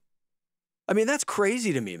next to him. I mean, that's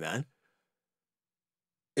crazy to me, man.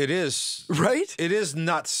 It is. Right? It is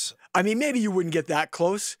nuts. I mean, maybe you wouldn't get that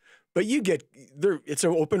close, but you get there. It's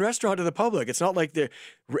an open restaurant to the public. It's not like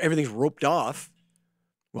everything's roped off.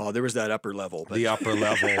 Well, there was that upper level. But the upper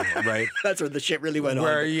level, right? That's where the shit really went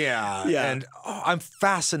on. Yeah. And I'm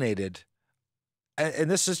fascinated, and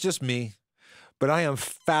this is just me, but I am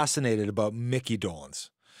fascinated about Mickey Dolenz,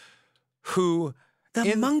 who... The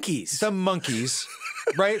Monkees.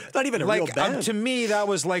 Right? Not even a real band. To me, that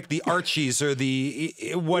was like the Archies or the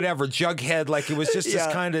whatever, Jughead. Like, it was just this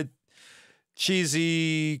kind of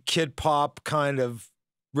cheesy kid pop kind of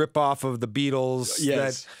ripoff of the Beatles.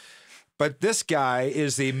 Yes. But this guy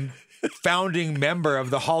is the founding member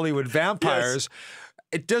of the Hollywood Vampires.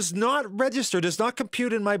 Yes. It does not register, does not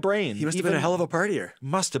compute in my brain. He must have been a hell of a partier.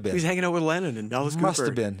 Must have been. He's hanging out with Lennon and Alice Cooper. Must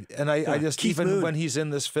have been. And I just, Keith even Moon. When he's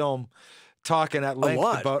in this film... talking at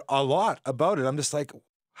length about it. I'm just like,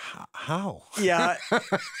 how? Yeah.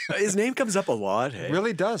 His name comes up a lot. Hey? It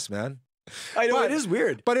really does, man. I know, it is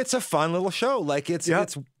weird. But it's a fun little show. Like, it's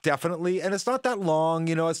definitely, and it's not that long,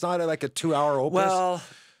 it's not like a 2-hour opus. Well,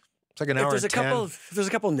 it's like an hour and 10. There's a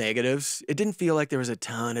couple negatives. It didn't feel like there was a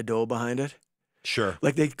ton of dough behind it. Sure.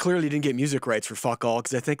 Like, they clearly didn't get music rights for fuck all,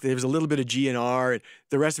 because I think there was a little bit of GNR, and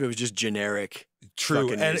the rest of it was just generic.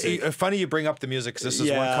 True. And funny you bring up the music, because this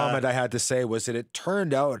is one comment I had to say, was that it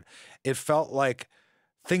turned out, it felt like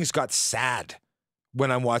things got sad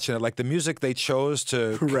when I'm watching it. Like, the music they chose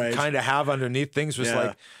to kind of have underneath things was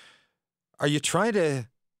like, are you trying to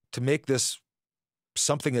make this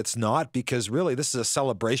something it's not? Because really, this is a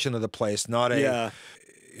celebration of the place, not a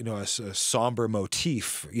somber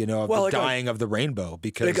motif, of the dying of the rainbow.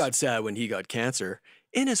 Because it got sad when he got cancer.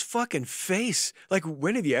 In his fucking face. Like,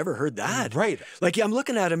 when have you ever heard that? Right. Like, I'm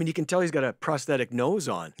looking at him and you can tell he's got a prosthetic nose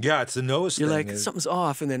on. Yeah, it's a nose You're thing. like, something's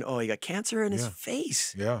off. And then, he got cancer in his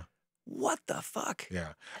face. Yeah. What the fuck?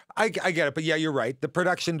 Yeah. I get it. But yeah, you're right. The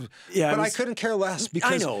production. Yeah. But I couldn't care less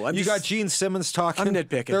because you got Gene Simmons talking. I'm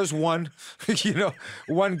nitpicking. There's one,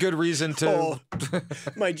 one good reason to.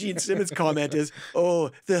 My Gene Simmons comment is,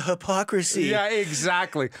 the hypocrisy. Yeah,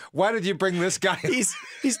 exactly. Why did you bring this guy?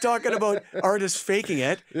 He's talking about artists faking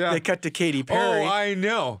it. Yeah. They cut to Katy Perry. Oh, I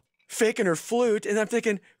know. Faking her flute. And I'm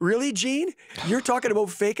thinking, really, Gene? You're talking about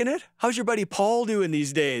faking it? How's your buddy Paul doing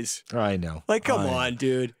these days? I know. Like, come on,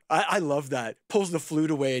 dude. I love that. Pulls the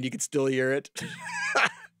flute away and you can still hear it.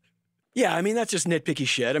 Yeah, I mean, that's just nitpicky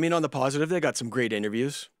shit. I mean, on the positive, they got some great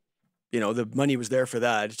interviews. The money was there for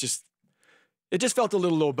that. It just felt a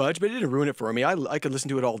little low budge, but it didn't ruin it for me. I could listen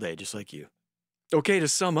to it all day, just like you. Okay, to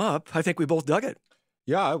sum up, I think we both dug it.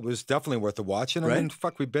 Yeah, it was definitely worth a watch. And I mean,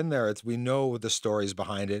 fuck, we've been there. We know the stories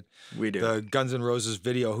behind it. We do. The Guns N' Roses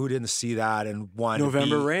video, who didn't see that and wanted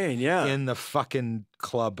November to be Rain, in the fucking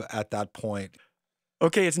club at that point.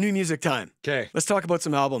 Okay, it's new music time. Okay. Let's talk about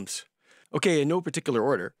some albums. Okay, in no particular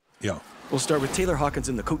order. Yeah. We'll start with Taylor Hawkins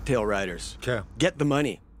and the Coattail Riders. Okay. Get the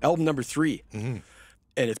Money, album number 3. Mm-hmm.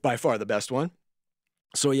 And it's by far the best one.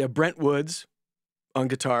 So you have Brent Woods on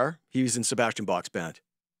guitar. He was in Sebastian Bach's band.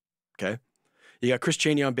 Okay. You got Chris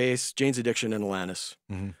Chaney on bass, Jane's Addiction, and Alanis.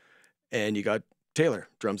 Mm-hmm. And you got Taylor,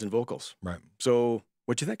 drums and vocals. Right. So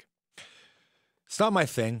what'd you think? It's not my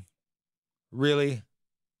thing, really.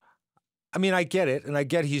 I mean, I get it, and I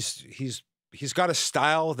get he's got a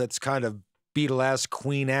style that's kind of Beatle-esque,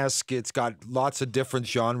 Queen-esque. It's got lots of different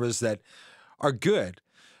genres that are good,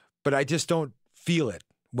 but I just don't feel it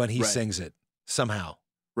when he sings it somehow.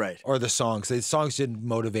 Right. Or the songs. The songs didn't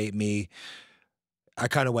motivate me. I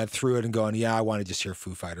kind of went through it and going, yeah, I want to just hear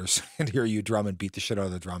Foo Fighters and hear you drum and beat the shit out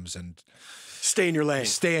of the drums and stay in your lane.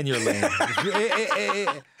 Stay in your lane.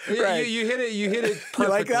 Right. You hit it perfectly. You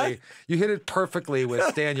like that? You hit it perfectly with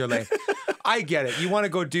stay in your lane. I get it. You want to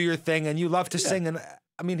go do your thing and you love to sing. And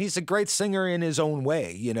I mean, he's a great singer in his own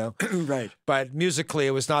way, Right. But musically,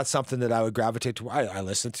 it was not something that I would gravitate to. I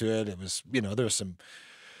listened to it. It was, there was some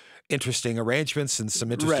interesting arrangements and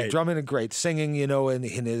some interesting drumming and great singing, in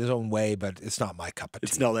his own way, but it's not my cup of tea.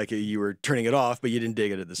 It's not like you were turning it off, but you didn't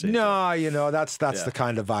dig it at the same time. No, that's the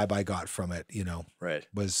kind of vibe I got from it, Right.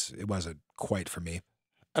 It wasn't quite for me.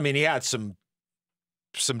 I mean, he had some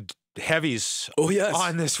heavies yes.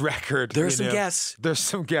 on this record. There's some guests. There's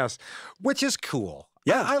some guests, which is cool.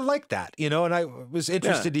 Yeah. I like that, you know, and I was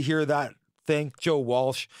interested to hear that thing. Joe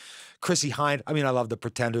Walsh, Chrissy Hynde. I mean, I love the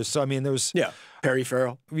Pretenders. So, I mean, there was... Yeah. Perry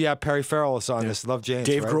Farrell. Yeah, Perry Farrell is on this. Love James.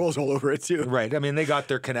 Dave right? Grohl's all over it, too. Right. I mean, they got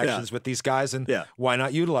their connections with these guys, and why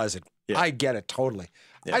not utilize it? Yeah. I get it totally.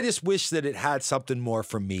 Yeah. I just wish that it had something more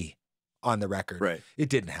from me on the record. Right. It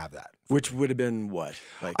didn't have that. Which would have been what?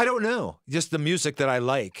 Like, I don't know. Just the music that I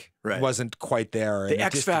like wasn't quite there. The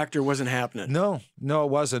X Factor wasn't happening. No, it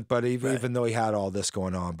wasn't. But even though he had all this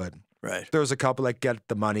going on, but there was a couple like Get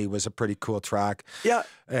the Money was a pretty cool track. Yeah.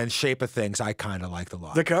 And Shape of Things I kind of liked a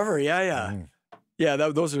lot. The cover, yeah. Yeah,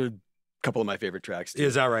 those are a couple of my favorite tracks, too.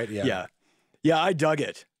 Is that right? Yeah. Yeah, I dug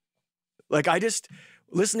it. Like, I just,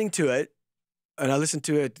 listening to it, and I listened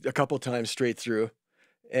to it a couple times straight through,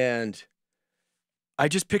 and I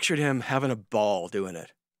just pictured him having a ball doing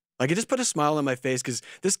it. Like, it just put a smile on my face, because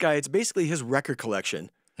this guy, it's basically his record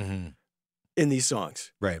collection in these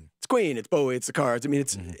songs. Right. It's Queen, it's Bowie, it's the Cards. I mean,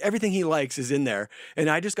 it's everything he likes is in there,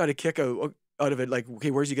 and I just got a kick out of it, like,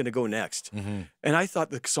 okay, where's he going to go next? And I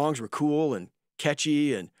thought the songs were cool and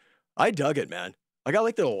catchy, and I dug it, man. Like, I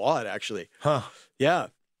liked it a lot, actually. Huh. Yeah.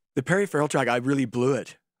 The Perry Farrell track, I really blew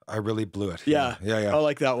it. I really blew it. Yeah. I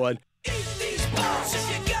like that one.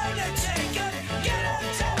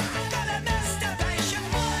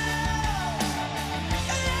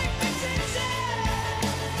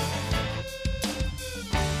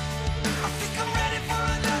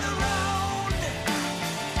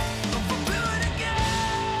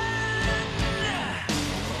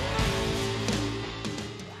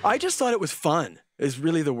 I just thought it was fun, is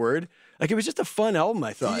really the word. Like, it was just a fun album,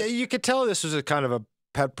 I thought. Yeah, you could tell this was a kind of a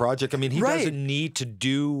pet project. I mean, he doesn't need to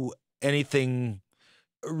do anything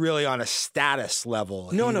really on a status level.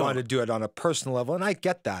 He wanted to do it on a personal level, and I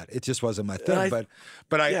get that. It just wasn't my thing.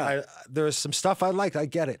 But I there's some stuff I liked. I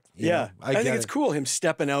get it. You know? I think it's cool, him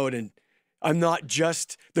stepping out and I'm not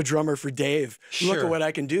just the drummer for Dave. Look at what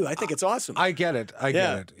I can do. I think it's awesome. I get it. I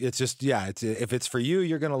get it. It's just, if it's for you,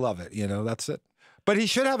 you're going to love it. You know, that's it. But he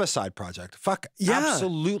should have a side project.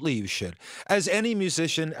 Absolutely you should. As any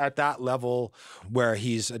musician at that level where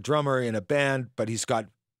he's a drummer in a band, but he's got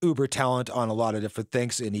uber talent on a lot of different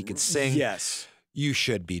things and he can sing. Yes. You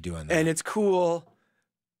should be doing that. And it's cool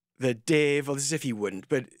that Dave, well, this is if he wouldn't,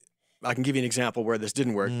 but I can give you an example where this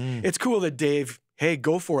didn't work. It's cool that Dave, hey,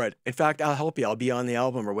 go for it. In fact, I'll help you. I'll be on the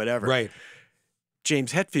album or whatever. Right.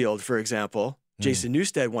 James Hetfield, for example, Jason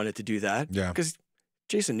Newsted wanted to do that. Yeah. Because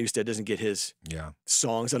Jason Newsted doesn't get his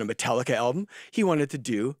songs on a Metallica album. He wanted to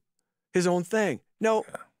do his own thing. No,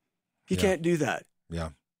 he can't do that. Yeah.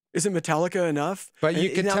 Isn't Metallica enough? But you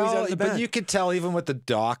can tell. But you could tell even with the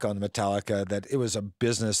doc on Metallica that it was a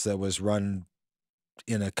business that was run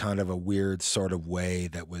in a kind of a weird sort of way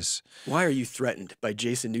that was. Why are you threatened by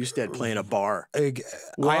Jason Newsted playing a bar? I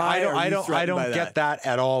don't get that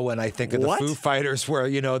at all when I think of the Foo Fighters, where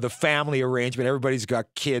the family arrangement, everybody's got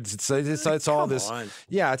kids. It's all this.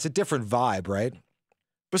 Yeah, it's a different vibe, right?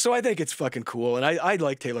 But so I think it's fucking cool, and I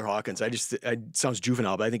like Taylor Hawkins. It sounds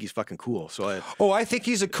juvenile, but I think he's fucking cool. So I think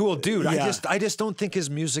he's a cool dude. Yeah. I just don't think his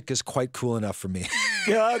music is quite cool enough for me.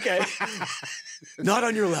 Yeah, okay. Not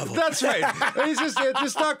on your level. That's right. It's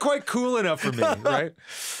just not quite cool enough for me, right?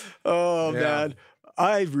 Oh man,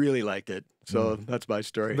 I really liked it. So that's my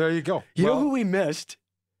story. There you go. You know who we missed?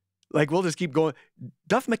 Like, we'll just keep going.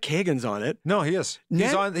 Duff McKagan's on it. No, he is.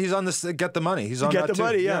 He's on this Get the Money. He's on Get that the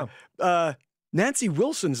Money. Yeah. Nancy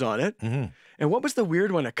Wilson's on it. And what was the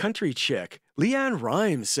weird one? A country chick. Leanne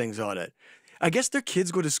Rimes sings on it. I guess their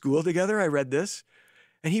kids go to school together. I read this.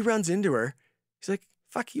 And he runs into her. He's like,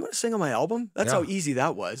 fuck, you want to sing on my album? That's how easy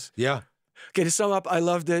that was. Yeah. Okay, to sum up, I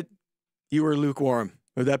loved it. You were lukewarm.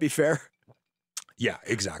 Would that be fair? Yeah,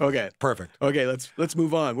 exactly. Okay. Perfect. Okay, let's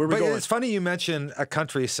move on. Where are we going? It's funny you mentioned a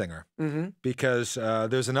country singer because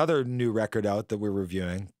there's another new record out that we're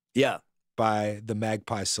reviewing. Yeah. By the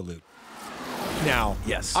Magpie Salute. Now,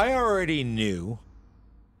 yes, I already knew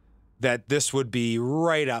that this would be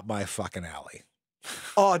right up my fucking alley.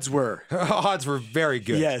 Odds were very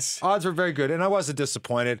good. Yes. Odds were very good, and I wasn't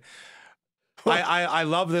disappointed. I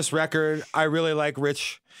love this record. I really like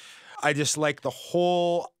Rich. I just like the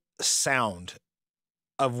whole sound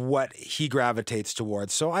of what he gravitates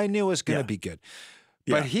towards. So I knew it was going to be good.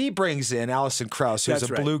 But he brings in Alison Krauss, who's a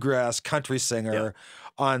bluegrass country singer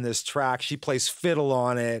on this track. She plays fiddle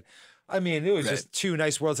on it. I mean, it was just two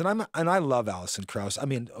nice worlds, and I love Alison Krauss. I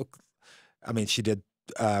mean, she did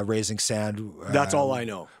Raising Sand. That's all I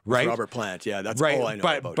know. Right, Robert Plant. Yeah, that's all I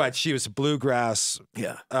know. But she was bluegrass.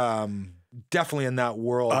 Yeah, definitely in that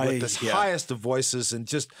world with this highest of voices, and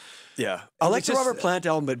just Yeah. I like the Robert Plant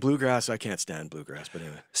album, but bluegrass, I can't stand bluegrass. But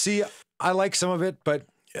anyway. See, I like some of it, but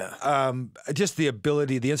just the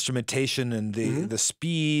ability, the instrumentation, and the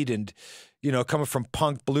speed, and coming from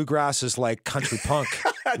punk, bluegrass is like country punk.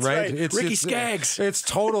 That's right. Ricky Skaggs. It's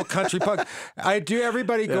total country punk.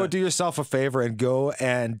 Everybody go do yourself a favor and go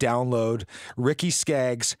and download Ricky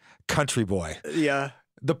Skaggs' Country Boy. Yeah.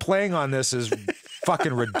 The playing on this is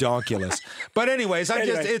fucking redonkulous. But anyways,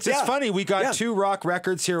 it's funny. We got 2 rock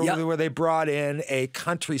records here where they brought in a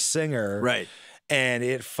country singer. Right. And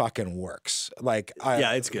it fucking works. Like,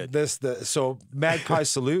 it's good. So Magpie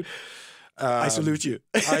salute. I salute you.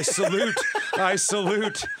 I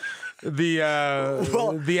salute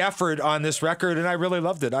the effort on this record, and I really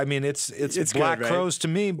loved it. I mean, it's Black good, right? Crowes to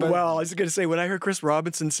me. But I was going to say, when I heard Chris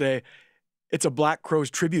Robinson say it's a Black Crowes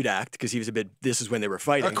tribute act, because he was this is when they were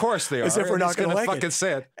fighting. Of course they are. As if we're not going to fucking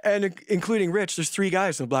say it. And including Rich, there's 3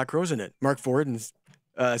 guys in the Black Crowes in it: Mark Ford and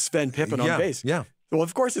Sven Pippen on bass. Yeah. Well,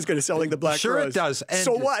 of course it's going to sound like the Black Crowes. Sure it does. And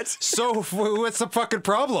so what? So what's the fucking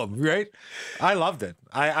problem, right? I loved it.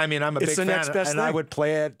 I mean, I'm a big fan, and I would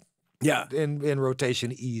play it in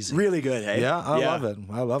rotation easy. Really good, hey? Yeah, I love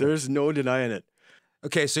it. There's no denying it.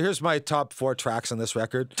 Okay, so here's my top 4 tracks on this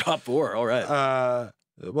record. Top 4, all right.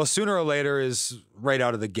 Well, Sooner or Later is right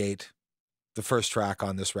out of the gate, the first track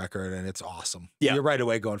on this record, and it's awesome. Yeah. You're right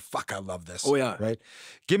away going, fuck, I love this. Oh, yeah. Right?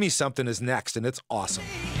 Give Me Something is next, and it's awesome.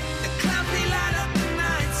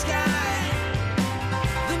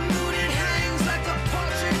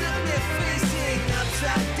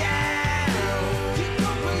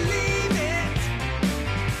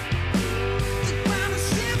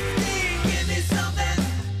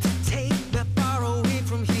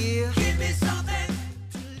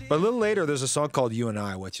 But a little later, there's a song called You and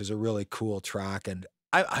I, which is a really cool track. And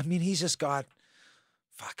I mean, he's just got,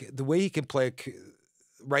 the way he can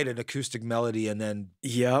write an acoustic melody and then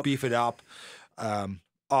beef it up.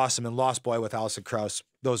 Awesome. And Lost Boy with Alison Krauss,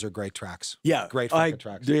 those are great tracks. Yeah. Great fucking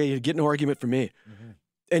tracks. You get no argument from me. Mm-hmm.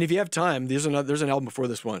 And if you have time, there's an album before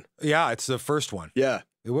this one. Yeah, it's the first one. Yeah.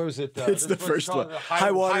 What was it? It's the first one.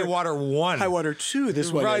 High Water 1. High Water 2,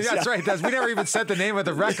 this one right, is. That's right. We never even said the name of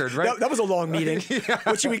the record, right? That was a long meeting.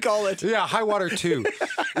 What should we call it? Yeah, High Water 2.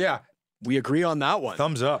 Yeah. We agree on that one.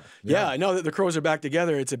 Thumbs up. Yeah, I know that the Crows are back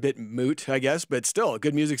together. It's a bit moot, I guess, but still,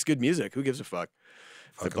 good music's good music. Who gives a fuck?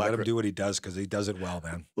 Let him do what he does, because he does it well,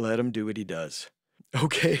 man. Let him do what he does.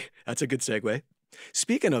 Okay, that's a good segue.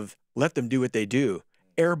 Speaking of let them do what they do,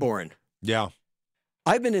 Airbourne. Yeah.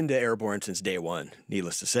 I've been into Airbourne since day one,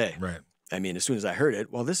 needless to say. Right. I mean, as soon as I heard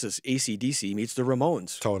it, well, this is AC/DC meets the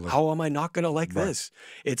Ramones. Totally. How am I not going to like this?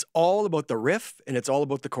 It's all about the riff, and it's all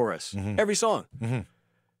about the chorus. Mm-hmm. Every song. Mm-hmm.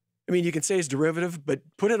 I mean, you can say it's derivative, but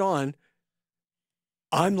put it on.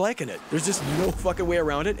 I'm liking it. There's just no fucking way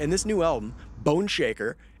around it. And this new album, Bone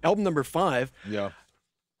Shaker, album number 5,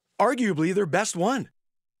 arguably their best one.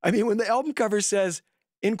 I mean, when the album cover says,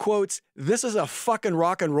 in quotes, this is a fucking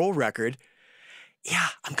rock and roll record, yeah,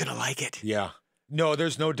 I'm going to like it. Yeah. No,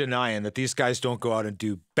 there's no denying that these guys don't go out and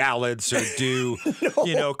do ballads or do,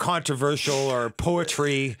 controversial or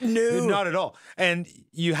poetry. No. Not at all. And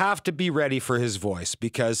you have to be ready for his voice,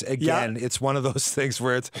 because, again, it's one of those things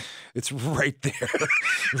where it's right there.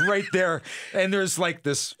 Right there. And there's like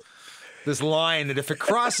this line that if it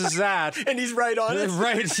crosses that... and he's right on it.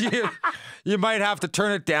 Right. You might have to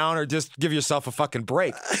turn it down or just give yourself a fucking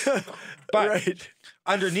break. But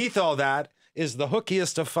underneath all that is the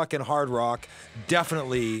hookiest of fucking hard rock,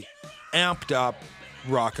 definitely amped up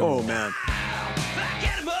rock and roll. Oh, man.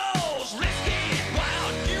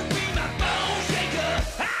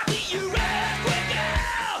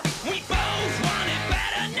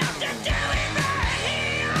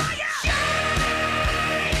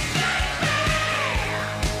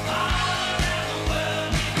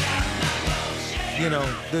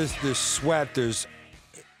 There's sweat, there's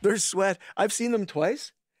sweat. I've seen them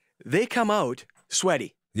twice. They come out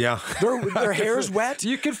sweaty. Yeah. Their hair's wet.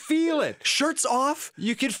 You can feel it. Shirts off.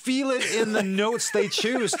 You can feel it in the notes they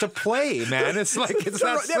choose to play, man. It's like, it's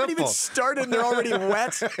that simple. They haven't even started and they're already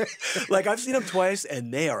wet. Like, I've seen them twice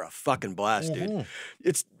and they are a fucking blast, dude.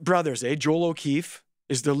 It's brothers, eh? Joel O'Keefe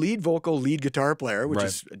is the lead guitar player,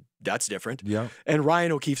 which that's different. Yeah. And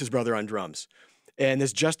Ryan O'Keefe's his brother on drums. And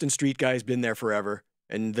this Justin Street guy's been there forever.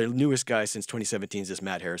 And the newest guy since 2017 is this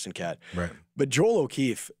Matt Harrison cat. Right. But Joel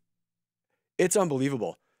O'Keefe, it's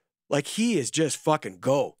unbelievable. Like, he is just fucking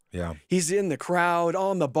go. Yeah. He's in the crowd,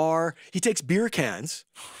 on the bar. He takes beer cans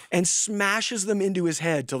and smashes them into his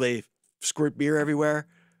head till they squirt beer everywhere.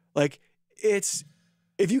 Like, if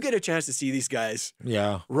you get a chance to see these guys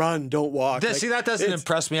run, don't walk. See, that doesn't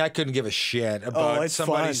impress me. I couldn't give a shit about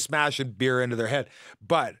somebody smashing beer into their head.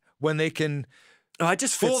 But when they can it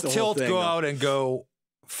just full fits the whole tilt thing, go though. out and go,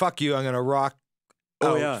 fuck you, I'm going to rock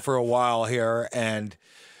out for a while here. And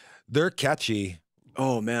they're catchy.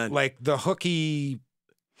 Oh, man. Like the hooky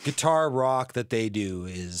guitar rock that they do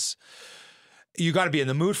is, you got to be in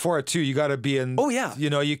the mood for it too. You got to be in. Oh yeah. You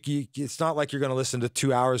know, it's not like you're going to listen to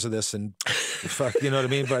 2 hours of this and fuck. You know what I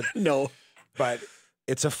mean? But no. But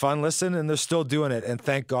it's a fun listen, and they're still doing it, and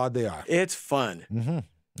thank God they are. It's fun.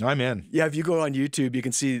 Mm-hmm. I'm in. Yeah, if you go on YouTube, you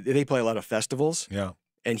can see they play a lot of festivals. Yeah.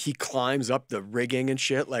 And he climbs up the rigging and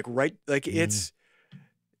shit,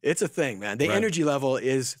 it's a thing, man. The energy level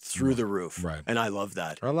is through the roof. Right. And I love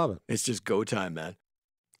that. I love it. It's just go time, man.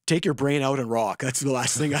 Take your brain out and rock. That's the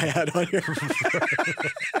last thing I had on here.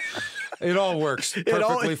 It all works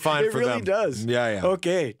perfectly fine for them. It really does. Yeah, yeah.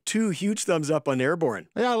 Okay, 2 huge thumbs up on Airbourne.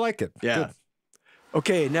 Yeah, I like it. Yeah. Good.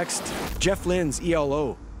 Okay, next, Jeff Lynne's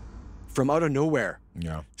ELO, From Out of Nowhere.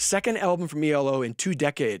 Yeah. Second album from ELO in 2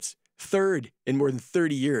 decades. Third in more than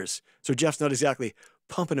 30 years. So Jeff's not exactly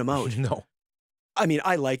pumping them out. No. I mean,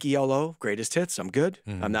 I like ELO, greatest hits. I'm good.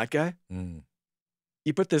 I'm that guy.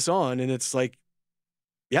 You put this on and it's like,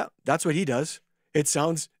 yeah, that's what he does. It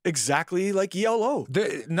sounds exactly like ELO.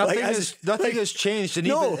 Nothing has changed. And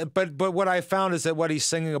even, but what I found is that what he's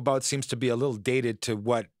singing about seems to be a little dated to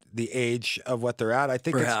what the age of what they're at. I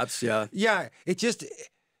think perhaps, yeah. Yeah,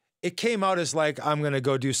 it came out as like, I'm going to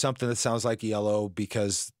go do something that sounds like ELO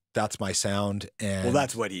because that's my sound. And well,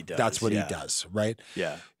 that's what he does. That's what he does, right?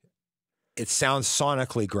 Yeah. It sounds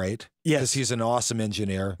sonically great. Yes. Because he's an awesome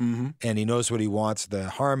engineer and he knows what he wants, the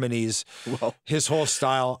harmonies, his whole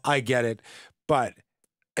style. I get it. But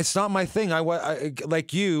it's not my thing. I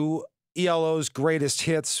like you, ELO's greatest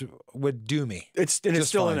hits would do me. It's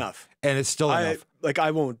still enough. And it's still enough. Like,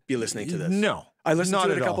 I won't be listening to this. No. I listened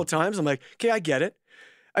to it a couple times. I'm like, okay, I get it.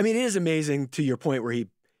 I mean, it is amazing to your point where he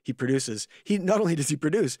produces. He not only does he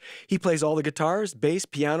produce, he plays all the guitars, bass,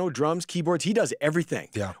 piano, drums, keyboards. He does everything.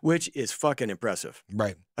 Yeah. Which is fucking impressive.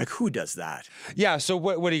 Right. Like, who does that? Yeah. So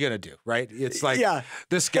what are you gonna do? Right. It's like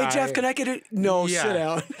this guy. Hey Jeff, can I get it? No, sit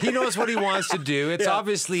down. He knows what he wants to do. It's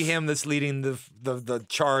obviously him that's leading the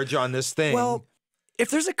charge on this thing. Well, if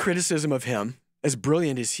there's a criticism of him, as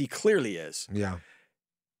brilliant as he clearly is,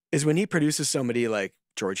 is when he produces somebody like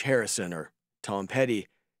George Harrison or Tom Petty.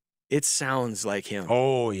 It sounds like him.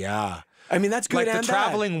 Oh, yeah. I mean, that's good and bad. Like the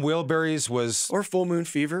Traveling Wilburys was... Or Full Moon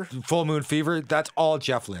Fever. Full Moon Fever, that's all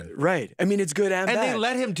Jeff Lynne. Right. I mean, it's good and bad. And they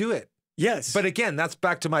let him do it. Yes. But again, that's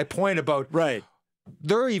back to my point about... Right.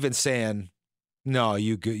 They're even saying, no,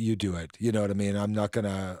 you do it. You know what I mean? I'm not going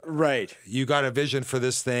to... Right. You got a vision for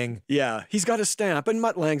this thing. Yeah. He's got a stamp. And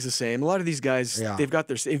Mutt Lange's the same. A lot of these guys, they've got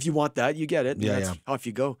their... If you want that, you get it. And off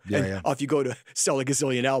you go. And off you go to sell a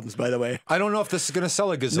gazillion albums, by the way. I don't know if this is going to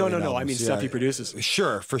sell a gazillion albums. No. I mean, stuff he produces.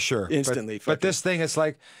 Sure, for sure. Instantly. But this thing, it's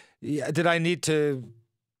like, did I need to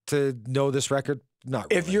know this record? Not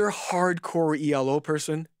really. If you're a hardcore ELO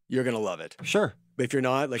person, you're going to love it. Sure. But if you're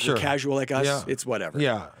not, like you're casual like us, it's whatever.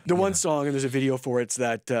 Yeah. The one song, and there's a video for it, it's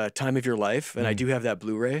that Time of Your Life, and I do have that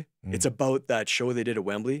Blu-ray. It's about that show they did at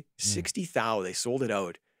Wembley. 60,000, they sold it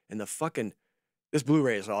out. And this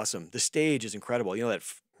Blu-ray is awesome. The stage is incredible. You know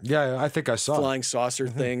that I think I saw flying saucer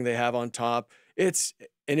thing they have on top. It's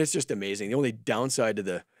just amazing. The only downside to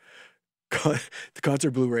the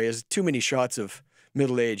concert Blu-ray is too many shots of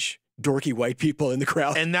middle-aged dorky white people in the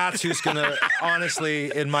crowd. And that's who's going to,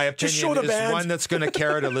 honestly, in my opinion, is one that's going to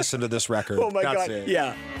care to listen to this record. Oh my God, it.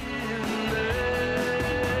 yeah.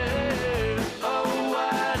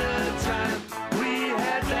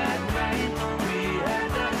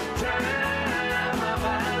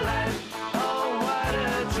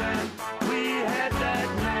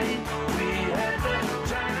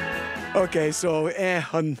 Okay, so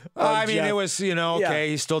I mean, it was,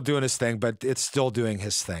 he's still doing his thing, but it's still doing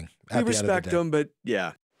his thing. We respect him, but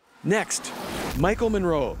yeah. Next, Michael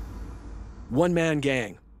Monroe, One Man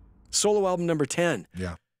Gang, solo album number 10.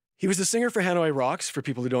 Yeah. He was the singer for Hanoi Rocks, for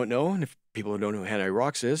people who don't know. And if people who don't know who Hanoi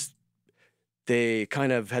Rocks is, they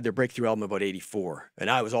kind of had their breakthrough album about 84. And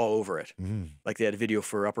I was all over it. Like they had a video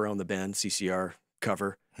for Up Around the Bend, CCR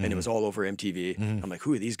cover, and it was all over MTV. I'm like,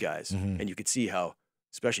 who are these guys? And you could see how,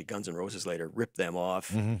 especially Guns N' Roses later, ripped them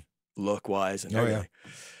off look-wise and everything.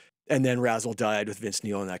 And then Razzle died with Vince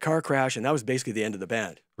Neil in that car crash, and that was basically the end of the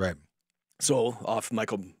band. Right. So off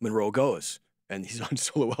Michael Monroe goes, and he's on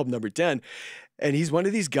solo album number 10. And he's one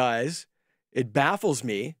of these guys, it baffles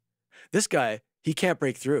me, this guy, he can't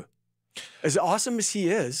break through. As awesome as he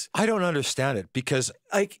is. I don't understand it because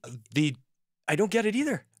I don't get it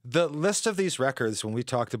either. The list of these records, when we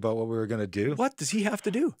talked about what we were going to do. What does he have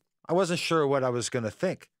to do? I wasn't sure what I was going to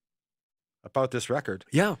think about this record.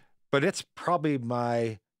 Yeah. But it's probably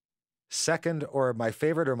my second or my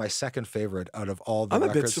second favorite out of all the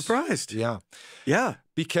records. I'm a bit surprised. Yeah. Yeah.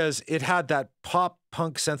 Because it had that pop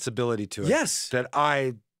punk sensibility to it. Yes. That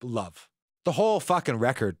I love. The whole fucking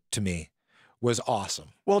record to me was awesome.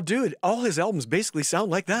 Well, dude, all his albums basically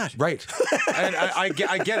sound like that. Right. And I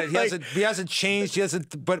get it. He hasn't changed. He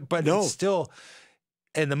hasn't, but No. it's still,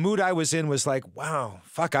 and the mood I was in was like, wow,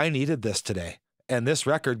 fuck, I needed this today. And this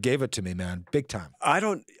record gave it to me, man, big time. I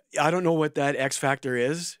don't know what that X factor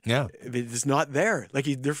is. Yeah. It's not there. Like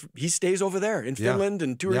he stays over there in Finland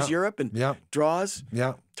and tours Europe and draws.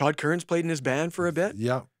 Yeah. Todd Kearns played in his band for a bit.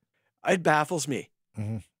 Yeah. It baffles me.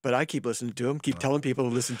 Mm-hmm. But I keep listening to him, keep telling people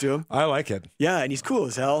to listen to him. I like it. Yeah, and he's cool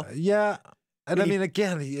as hell. Yeah. And I mean,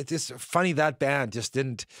 again, it's just funny that band just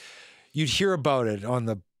didn't, you'd hear about it on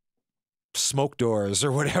the smoke doors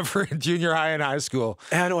or whatever in junior high and high school.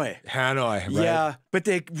 Hanoi, right? Yeah, but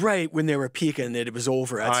when they were peaking, it was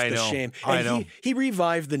over. That's the shame. And I know. He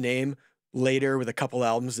revived the name later with a couple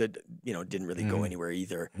albums that, didn't really go anywhere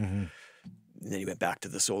either. Mm-hmm. And then he went back to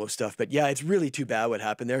the solo stuff. But yeah, it's really too bad what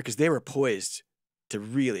happened there because they were poised to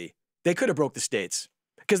really, they could have broke the States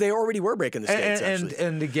because they already were breaking the States.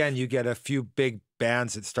 And again, you get a few big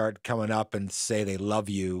bands that start coming up and say they love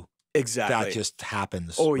you. Exactly. That just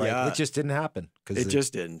happens. Oh, right? yeah. It just didn't happen. It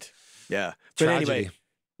just didn't. Yeah. But tragedy. anyway,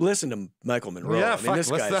 listen to Michael Monroe. Yeah, this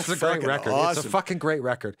guy's that's a great record. Awesome. It's a fucking great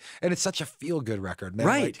record. And it's such a feel-good record, man.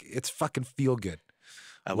 Right. Like, it's fucking feel-good.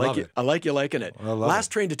 I like it. I like you liking it. Last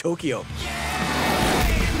Train to Tokyo.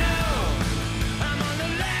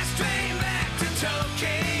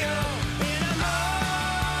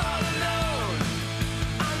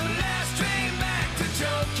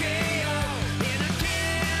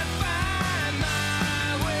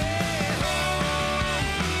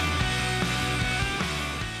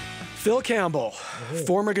 Phil Campbell,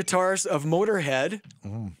 former guitarist of Motorhead,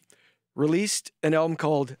 released an album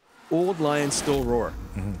called Old Lions Still Roar.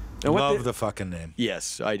 Now, love the fucking name.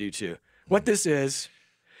 Yes, I do too. What this is,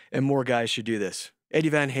 and more guys should do this. Eddie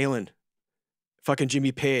Van Halen, fucking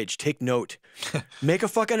Jimmy Page, take note. Make a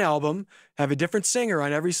fucking album, have a different singer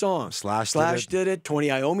on every song. Slash did it. Tony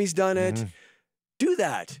Iommi's done it. Do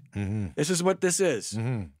that. This is what this is.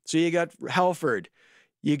 So you got Halford.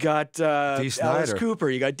 You got Alice Cooper.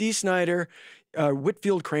 You got Dee Snider.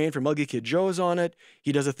 Whitfield Crane from Ugly Kid Joe's on it.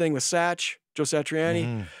 He does a thing with Satch, Joe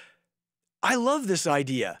Satriani. I love this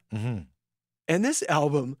idea. And this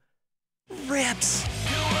album rips.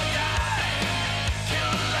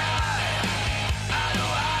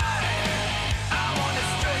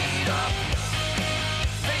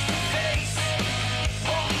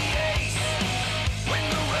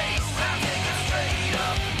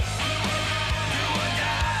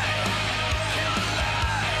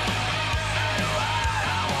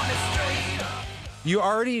 You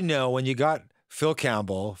already know when you got Phil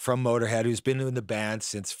Campbell from Motorhead, who's been in the band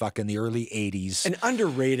since fucking the early 80s. And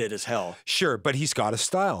underrated as hell. Sure, but he's got a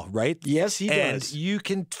style, right? Yes, he does. And you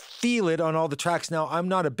can feel it on all the tracks. Now, I'm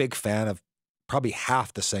not a big fan of probably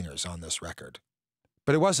half the singers on this record.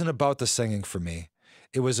 But it wasn't about the singing for me.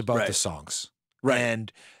 It was about the songs. Right.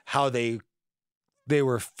 And how they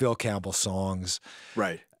were Phil Campbell songs.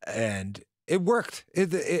 Right. And it worked. It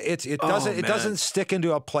doesn't stick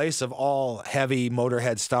into a place of all heavy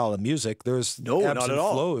Motorhead style of music. There's ebbs not and at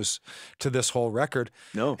all. flows to this whole record.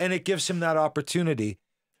 No, and it gives him that opportunity.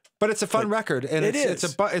 But it's a fun record, and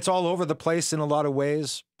it's all over the place in a lot of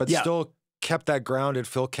ways, but still kept that grounded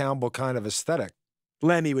Phil Campbell kind of aesthetic.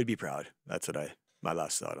 Lemmy would be proud. That's what my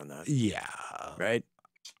last thought on that. Yeah, right.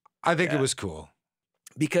 I think it was cool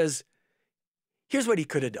because here's what he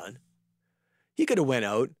could have done. He could have went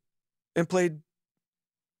out and played,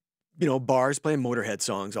 bars, playing Motorhead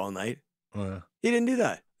songs all night. He didn't do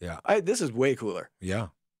that. Yeah. This is way cooler. Yeah.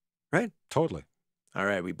 Right? Totally. All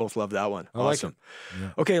right. We both love that one. I awesome. Like it. Yeah.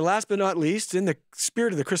 Okay. Last but not least, in the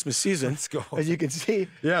spirit of the Christmas season, let's go. As you can see,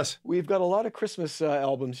 yes, we've got a lot of Christmas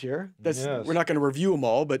albums here. We're not going to review them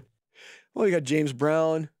all, but we got James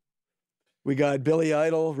Brown. We got Billy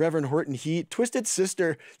Idol, Reverend Horton Heat, Twisted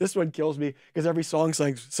Sister. This one kills me because every song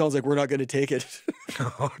sounds like We're Not Going to Take It.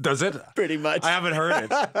 Does it? Pretty much. I haven't heard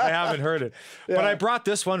it. Yeah. But I brought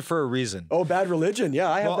this one for a reason. Oh, Bad Religion. Yeah,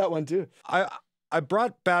 I have that one too. I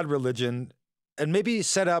brought Bad Religion and maybe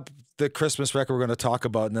set up the Christmas record we're going to talk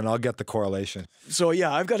about, and then I'll get the correlation. So,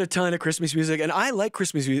 yeah, I've got a ton of Christmas music, and I like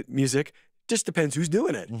Christmas music. Just depends who's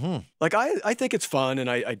doing it. Like, I think it's fun, and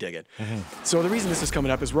I dig it. So the reason this is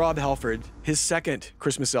coming up is Rob Halford, his second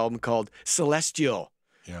Christmas album called Celestial.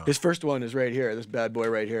 Yeah. His first one is right here, this bad boy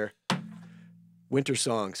right here. Winter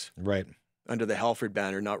Songs. Right. Under the Halford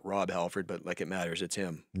banner, not Rob Halford, but like it matters, it's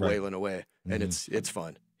him wailing away. And it's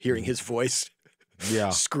fun. Hearing his voice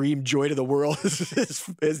scream joy to the world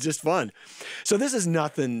is just fun. So this is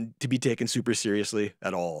nothing to be taken super seriously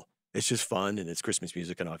at all. It's just fun and it's Christmas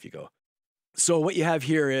music and off you go. So what you have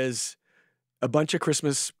here is a bunch of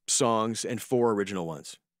Christmas songs and 4 original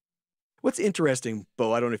ones. What's interesting,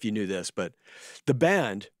 Beau, I don't know if you knew this, but the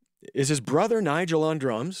band is his brother Nigel on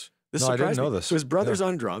drums. This I didn't surprised know me. this. So his brother's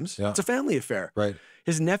on drums. Yeah. It's a family affair. Right.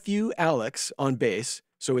 His nephew Alex on bass.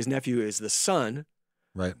 So his nephew is the son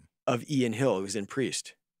of Ian Hill, who's in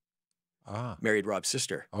Priest. Married Rob's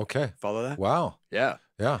sister. Okay. Follow that? Wow. Yeah.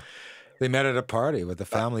 Yeah. They met at a party with the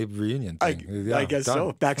family reunion thing. I guess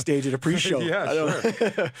so. Backstage at a pre-show.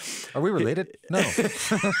 Sure. Are we related? No.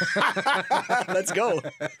 Let's go.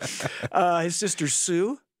 His sister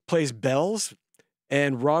Sue plays bells,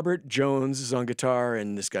 and Robert Jones is on guitar,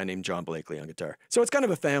 and this guy named John Blakely on guitar. So it's kind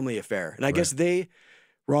of a family affair. And I guess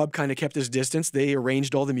Rob kind of kept his distance. They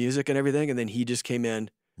arranged all the music and everything, and then he just came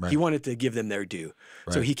in. He wanted to give them their due.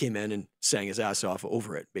 So he came in and sang his ass off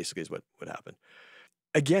over it, basically is what happened.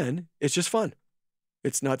 Again, it's just fun.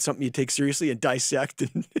 It's not something you take seriously and dissect.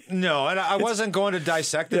 No, and I wasn't going to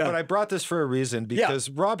dissect it, but I brought this for a reason because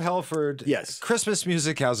Rob Halford, Christmas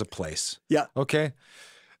music has a place. Yeah. Okay.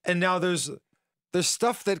 And now there's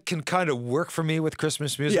stuff that can kind of work for me with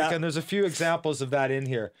Christmas music, and there's a few examples of that in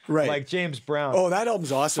here. Right. Like James Brown. Oh, that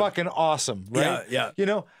album's awesome. Fucking awesome, right? Yeah. You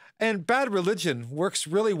know, and Bad Religion works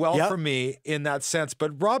really well for me in that sense.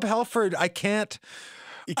 But Rob Halford, I can't.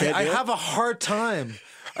 I have a hard time.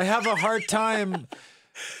 I have a hard time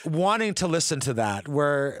wanting to listen to that.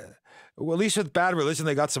 Where, well, at least with Bad Religion,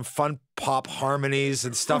 they got some fun pop harmonies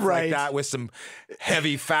and stuff like that with some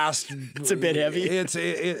heavy, fast. It's a bit heavy.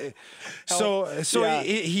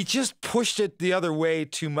 He just pushed it the other way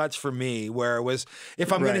too much for me. Where it was,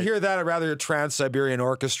 if I'm going to hear that, I'd rather a Trans-Siberian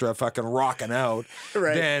Orchestra fucking rocking out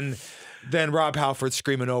than Rob Halford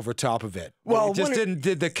screaming over top of it. Well, it just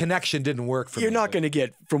the connection didn't work for me. You're not going to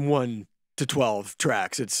get from 1 to 12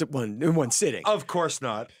 tracks. It's in one sitting. Of course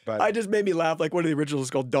not. But I just made me laugh. Like one of the originals is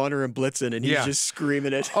called Donner and Blitzen, and he's just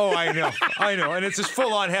screaming it. Oh, I know. And it's just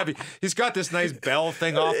full on heavy. He's got this nice bell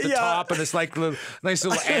thing off the top, and it's like nice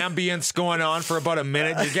little ambience going on for about a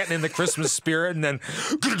minute. You're getting in the Christmas spirit, and then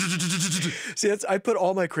see, I put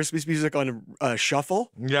all my Christmas music on shuffle.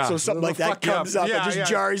 Yeah, so something like that comes up and just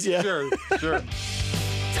jars you. Sure.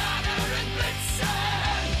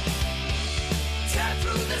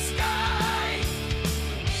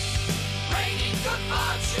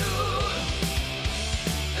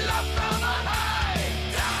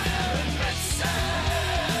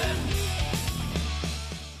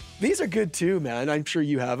 These are good too, man. I'm sure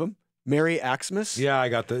you have them. Merry Xmas. Yeah, I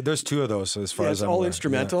got there's 2 of those as far as I'm all aware.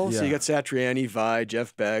 instrumental. So you got Satriani, Vi,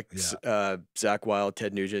 Jeff Beck, Zach Wilde,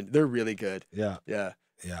 Ted Nugent. They're really good. Yeah. And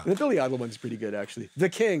the Billy Idol one's pretty good, actually. The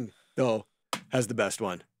King, though, has the best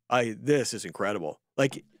one. This is incredible.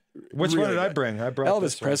 Like, which one did I bring? I brought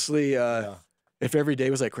Elvis Presley. If Every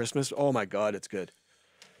Day Was Like Christmas. Oh my God, it's good.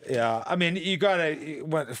 Yeah, I mean,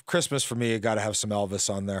 Christmas for me, you got to have some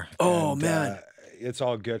Elvis on there. Oh man. It's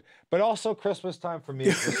all good. But also Christmas time for me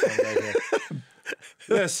is this one right here.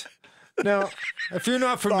 This. Now, if you're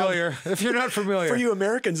not familiar. For you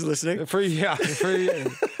Americans listening. For you,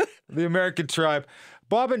 the American tribe.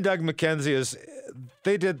 Bob and Doug McKenzie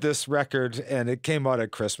they did this record and it came out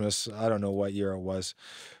at Christmas. I don't know what year it was.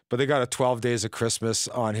 But they got a 12 Days of Christmas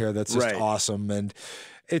on here that's just awesome. And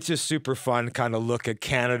it's just super fun kind of look at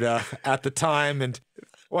Canada at the time. And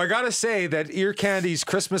well, I got to say that Ear Candy's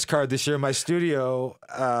Christmas card this year in my studio,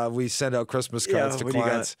 we send out Christmas cards to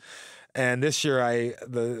clients. And this year,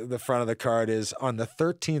 the front of the card is on the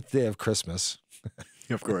 13th day of Christmas.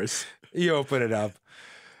 Of course. You open it up.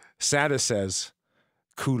 Santa says,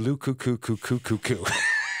 "Kulu koo koo koo koo koo koo,"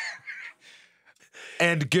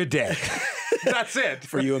 and good day. That's it.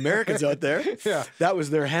 For you Americans out there. Yeah. That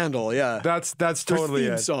was their handle, yeah. That's totally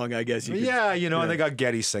their theme it. song, I guess. And they got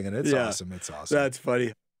Getty singing. It's awesome. It's awesome. That's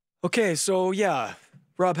funny. Okay, so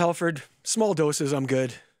Rob Halford, small doses, I'm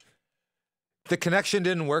good. The connection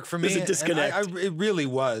didn't work for me. There's a disconnect. It really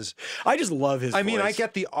was. I just love his voice. I mean, I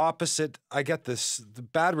get the opposite. I get the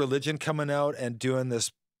Bad Religion coming out and doing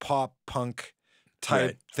this pop punk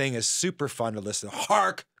type thing is super fun to listen to.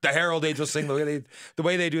 Hark, the Herald Angels sing. The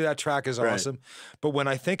way they do that track is awesome. But when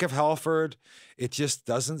I think of Halford, it just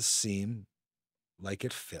doesn't seem like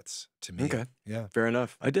it fits to me. Okay. Yeah. Fair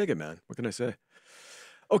enough. I dig it, man. What can I say?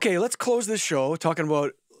 Okay, let's close this show talking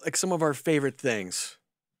about like some of our favorite things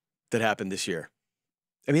that happened this year.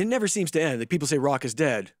 I mean, it never seems to end. Like people say rock is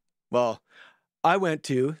dead. Well, I went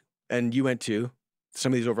to, and you went to,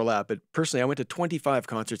 some of these overlap, but personally, I went to 25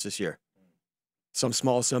 concerts this year. Some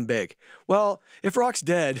small, some big. Well, if rock's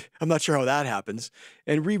dead, I'm not sure how that happens.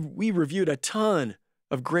 And we reviewed a ton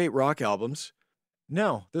of great rock albums.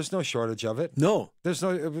 No, there's no shortage of it. No. There's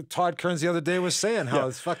no, Todd Kearns the other day was saying how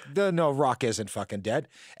it's no, rock isn't fucking dead.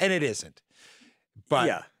 And it isn't.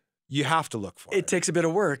 But you have to look for it. It takes a bit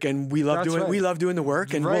of work, and we love doing the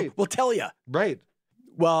work, and we'll tell you. Right.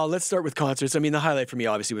 Well, let's start with concerts. I mean, the highlight for me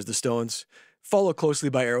obviously was the Stones, followed closely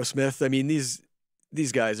by Aerosmith. I mean, these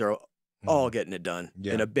guys are all getting it done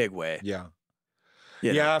in a big way. Yeah.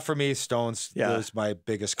 You know? For me, Stones was my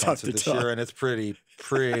biggest concert this year, and it's pretty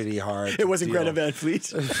hard. It wasn't Greta Van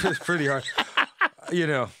Fleet. It's pretty hard. You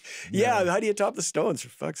know. Yeah, how do you top the Stones, for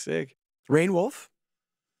fuck's sake? Rain Wolf?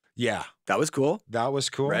 Yeah. That was cool. That was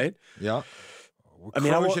cool. Right? Yeah.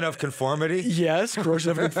 Corrosion of Conformity. Yes,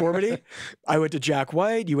 Corrosion of Conformity. I went to Jack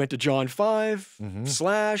White. You went to John 5.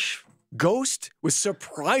 Slash. Ghost was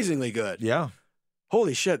surprisingly good. Yeah.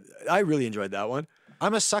 Holy shit. I really enjoyed that one.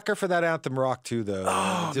 I'm a sucker for that anthem rock too, though.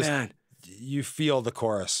 Oh, man. You feel the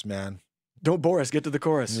chorus, man. Don't bore us. Get to the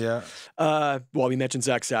chorus. Yeah. Well, we mentioned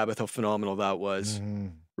Zach Sabbath, how phenomenal that was.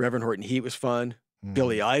 Reverend Horton Heat was fun.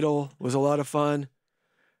 Billy Idol was a lot of fun.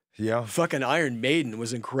 Yeah. Fucking Iron Maiden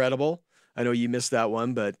was incredible. I know you missed that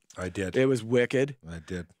one, but I did. It was wicked. I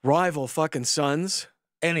did. Rival fucking Sons.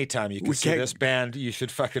 Anytime you can see this band, you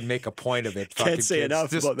should fucking make a point of it. Can't say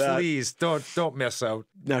enough about that. Please don't miss out.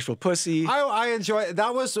 Nashville Pussy. I enjoy it.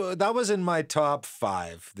 That was in my top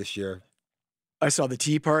 5 this year. I saw the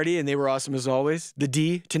Tea Party, and they were awesome as always. The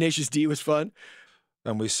D, Tenacious D, was fun.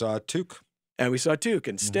 And we saw Took. And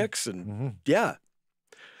Styx, and yeah.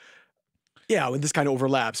 Yeah, when this kind of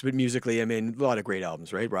overlaps, but musically, I mean, a lot of great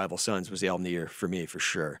albums, right? Rival Sons was the album of the year for me, for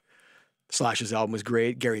sure. Slash's album was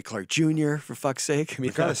great. Gary Clark Jr., for fuck's sake. I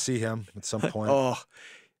mean, gotta see him at some point.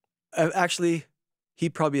 Actually,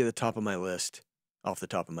 he'd probably be at the top of my list, off the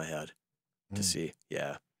top of my head, to see.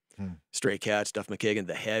 Yeah. Stray Cats, Duff McKagan,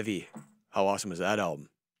 The Heavy. How awesome was that album?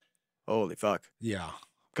 Holy fuck. Yeah.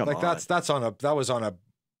 Come on. That was on a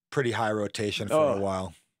pretty high rotation for a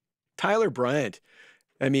while. Tyler Bryant.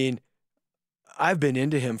 I mean, I've been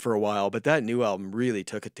into him for a while, but that new album really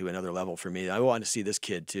took it to another level for me. I want to see this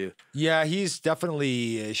kid too. Yeah, he's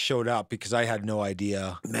definitely showed up because I had no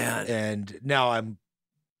idea. Man. And now I'm,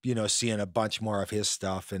 seeing a bunch more of his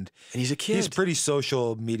stuff. And he's a kid. He's pretty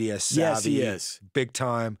social media savvy. Yes, he is. Big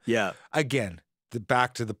time. Yeah. Again,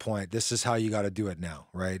 back to the point. This is how you got to do it now,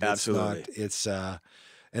 right? Absolutely.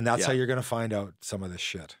 And that's how you're going to find out some of this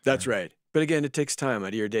shit. That's right. But again, it takes time out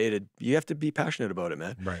of your day you have to be passionate about it,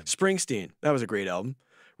 man. Right. Springsteen, that was a great album.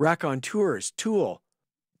 Rack on Tours, Tool.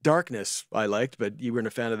 Darkness, I liked, but you weren't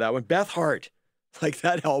a fan of that one. Beth Hart,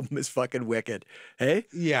 that album is fucking wicked. Hey?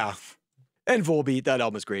 Yeah. And Volbeat, that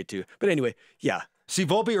album is great too. But anyway, yeah. See,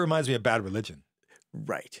 Volbeat reminds me of Bad Religion.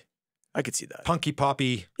 Right. I could see that. Punky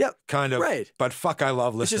poppy, kind of. Right. But fuck, I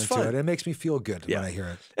love listening to it. It makes me feel good when I hear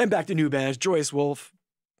it. And back to new bands, Joyce Wolf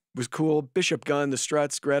was cool. Bishop Gunn, The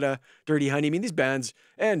Struts, Greta, Dirty Honey. I mean, these bands,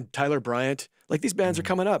 and Tyler Bryant, these bands are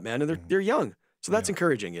coming up, man, and they're young. So that's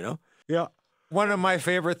encouraging, Yeah. One of my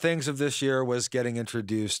favorite things of this year was getting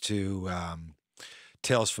introduced to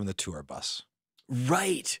Tales from the Tour Bus.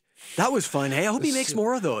 Right. That was fun. Hey, I hope he makes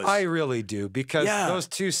more of those. I really do, because those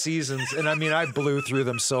 2 seasons, and I mean, I blew through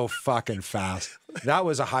them so fucking fast. That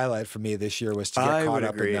was a highlight for me this year, was to get caught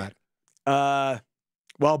up in that.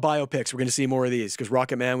 Well, biopics, we're going to see more of these, because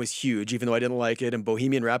Rocket Man was huge, even though I didn't like it, and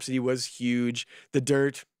Bohemian Rhapsody was huge. The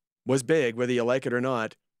Dirt was big, whether you like it or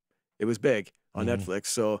not. It was big on Netflix,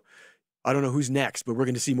 so I don't know who's next, but we're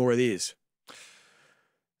going to see more of these.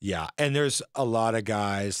 Yeah, and there's a lot of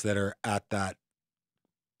guys that are at that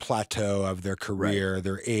plateau of their career,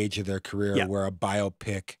 their age of their career, where a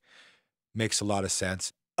biopic makes a lot of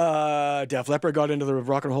sense. Def Leppard got into the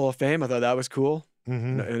Rock and Roll Hall of Fame. I thought that was cool.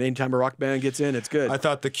 And anytime a rock band gets in, it's good. I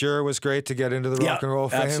thought The Cure was great to get into the Rock and Roll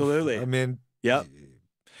Fame. Absolutely. I mean,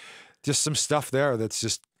 just some stuff there that's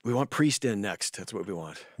just... We want Priest in next. That's what we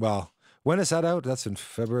want. Well, when is that out? That's in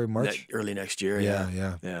February, March? Early next year,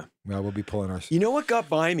 yeah. Well, we'll be pulling ours. You know what got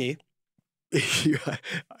by me?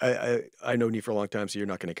 I known you for a long time, so you're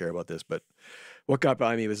not going to care about this, but what got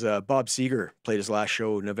by me was Bob Seger played his last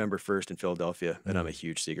show November 1st in Philadelphia, and I'm a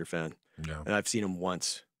huge Seger fan. Yeah. And I've seen him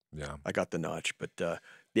once. Yeah. I got the notch, but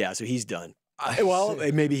so he's done. Well,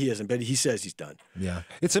 maybe he isn't, but he says he's done. Yeah.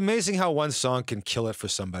 It's amazing how one song can kill it for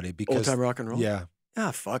somebody, because old-time rock and roll? Yeah.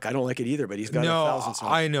 Ah, fuck, I don't like it either, but he's got 1,000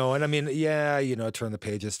 songs. I know, and I mean, Turn the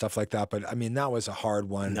Pages, stuff like that, but I mean, that was a hard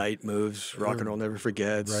one. Night Moves, Rock and Roll Never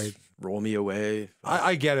Forgets, right? Roll Me Away.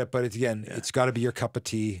 I get it, but it's got to be your cup of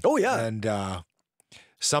tea. Oh, yeah. And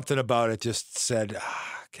something about it just said,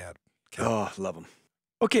 can't. Oh, love him.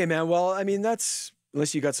 Okay, man. Well, I mean, that's,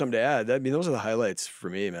 unless you got something to add, I mean, those are the highlights for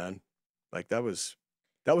me, man. Like that was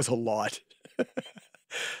a lot.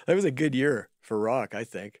 That was a good year for rock, I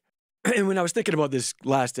think. And when I was thinking about this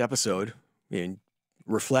last episode, I mean,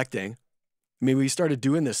 reflecting, I mean, we started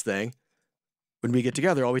doing this thing. When we get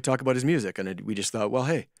together, all we talk about is music. And we just thought, well,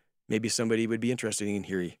 hey, maybe somebody would be interested in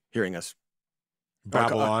hearing us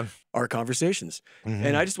babble on our conversations.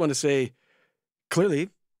 And I just want to say, clearly,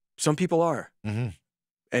 some people are. And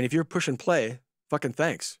if you're push and play, fucking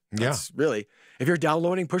thanks. That's really, if you're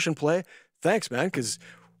downloading push and play, thanks, man. Because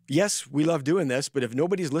yes, we love doing this, but if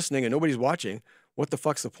nobody's listening and nobody's watching, what the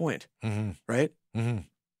fuck's the point? Right?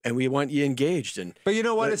 And we want you engaged. But you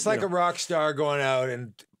know what? It's like a rock star going out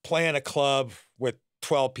and playing a club with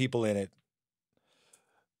 12 people in it.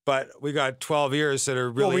 But we got 12 ears that are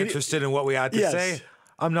really interested in what we had to say.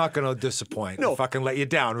 I'm not going to disappoint. No. Fucking let you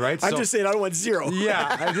down, right? I'm just saying I don't want zero.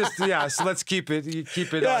 So let's keep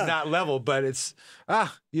it on that level. But it's,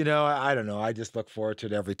 you know, I don't know. I just look forward to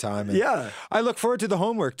it every time. And I look forward to the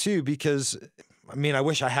homework too, because I mean, I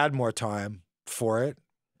wish I had more time for it.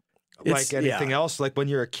 Like anything else, like when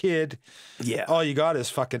you're a kid, all you got is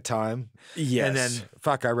fucking time. And then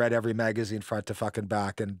I read every magazine front to fucking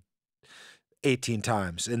back and 18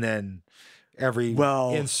 times. And then every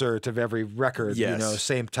insert of every record, you know,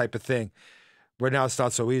 same type of thing. Where now it's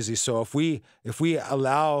not so easy. So if we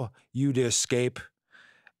allow you to escape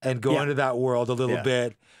and go into that world a little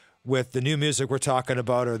bit with the new music we're talking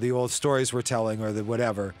about or the old stories we're telling or the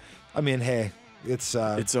whatever, I mean, hey, it's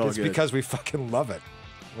because we fucking love it.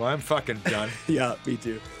 Well, I'm fucking done. Yeah, me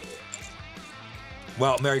too.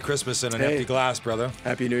 Well, Merry Christmas and an empty glass, brother.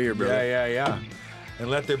 Happy New Year, brother. Yeah. And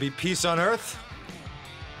let there be peace on earth.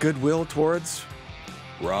 Goodwill towards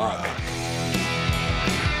rock.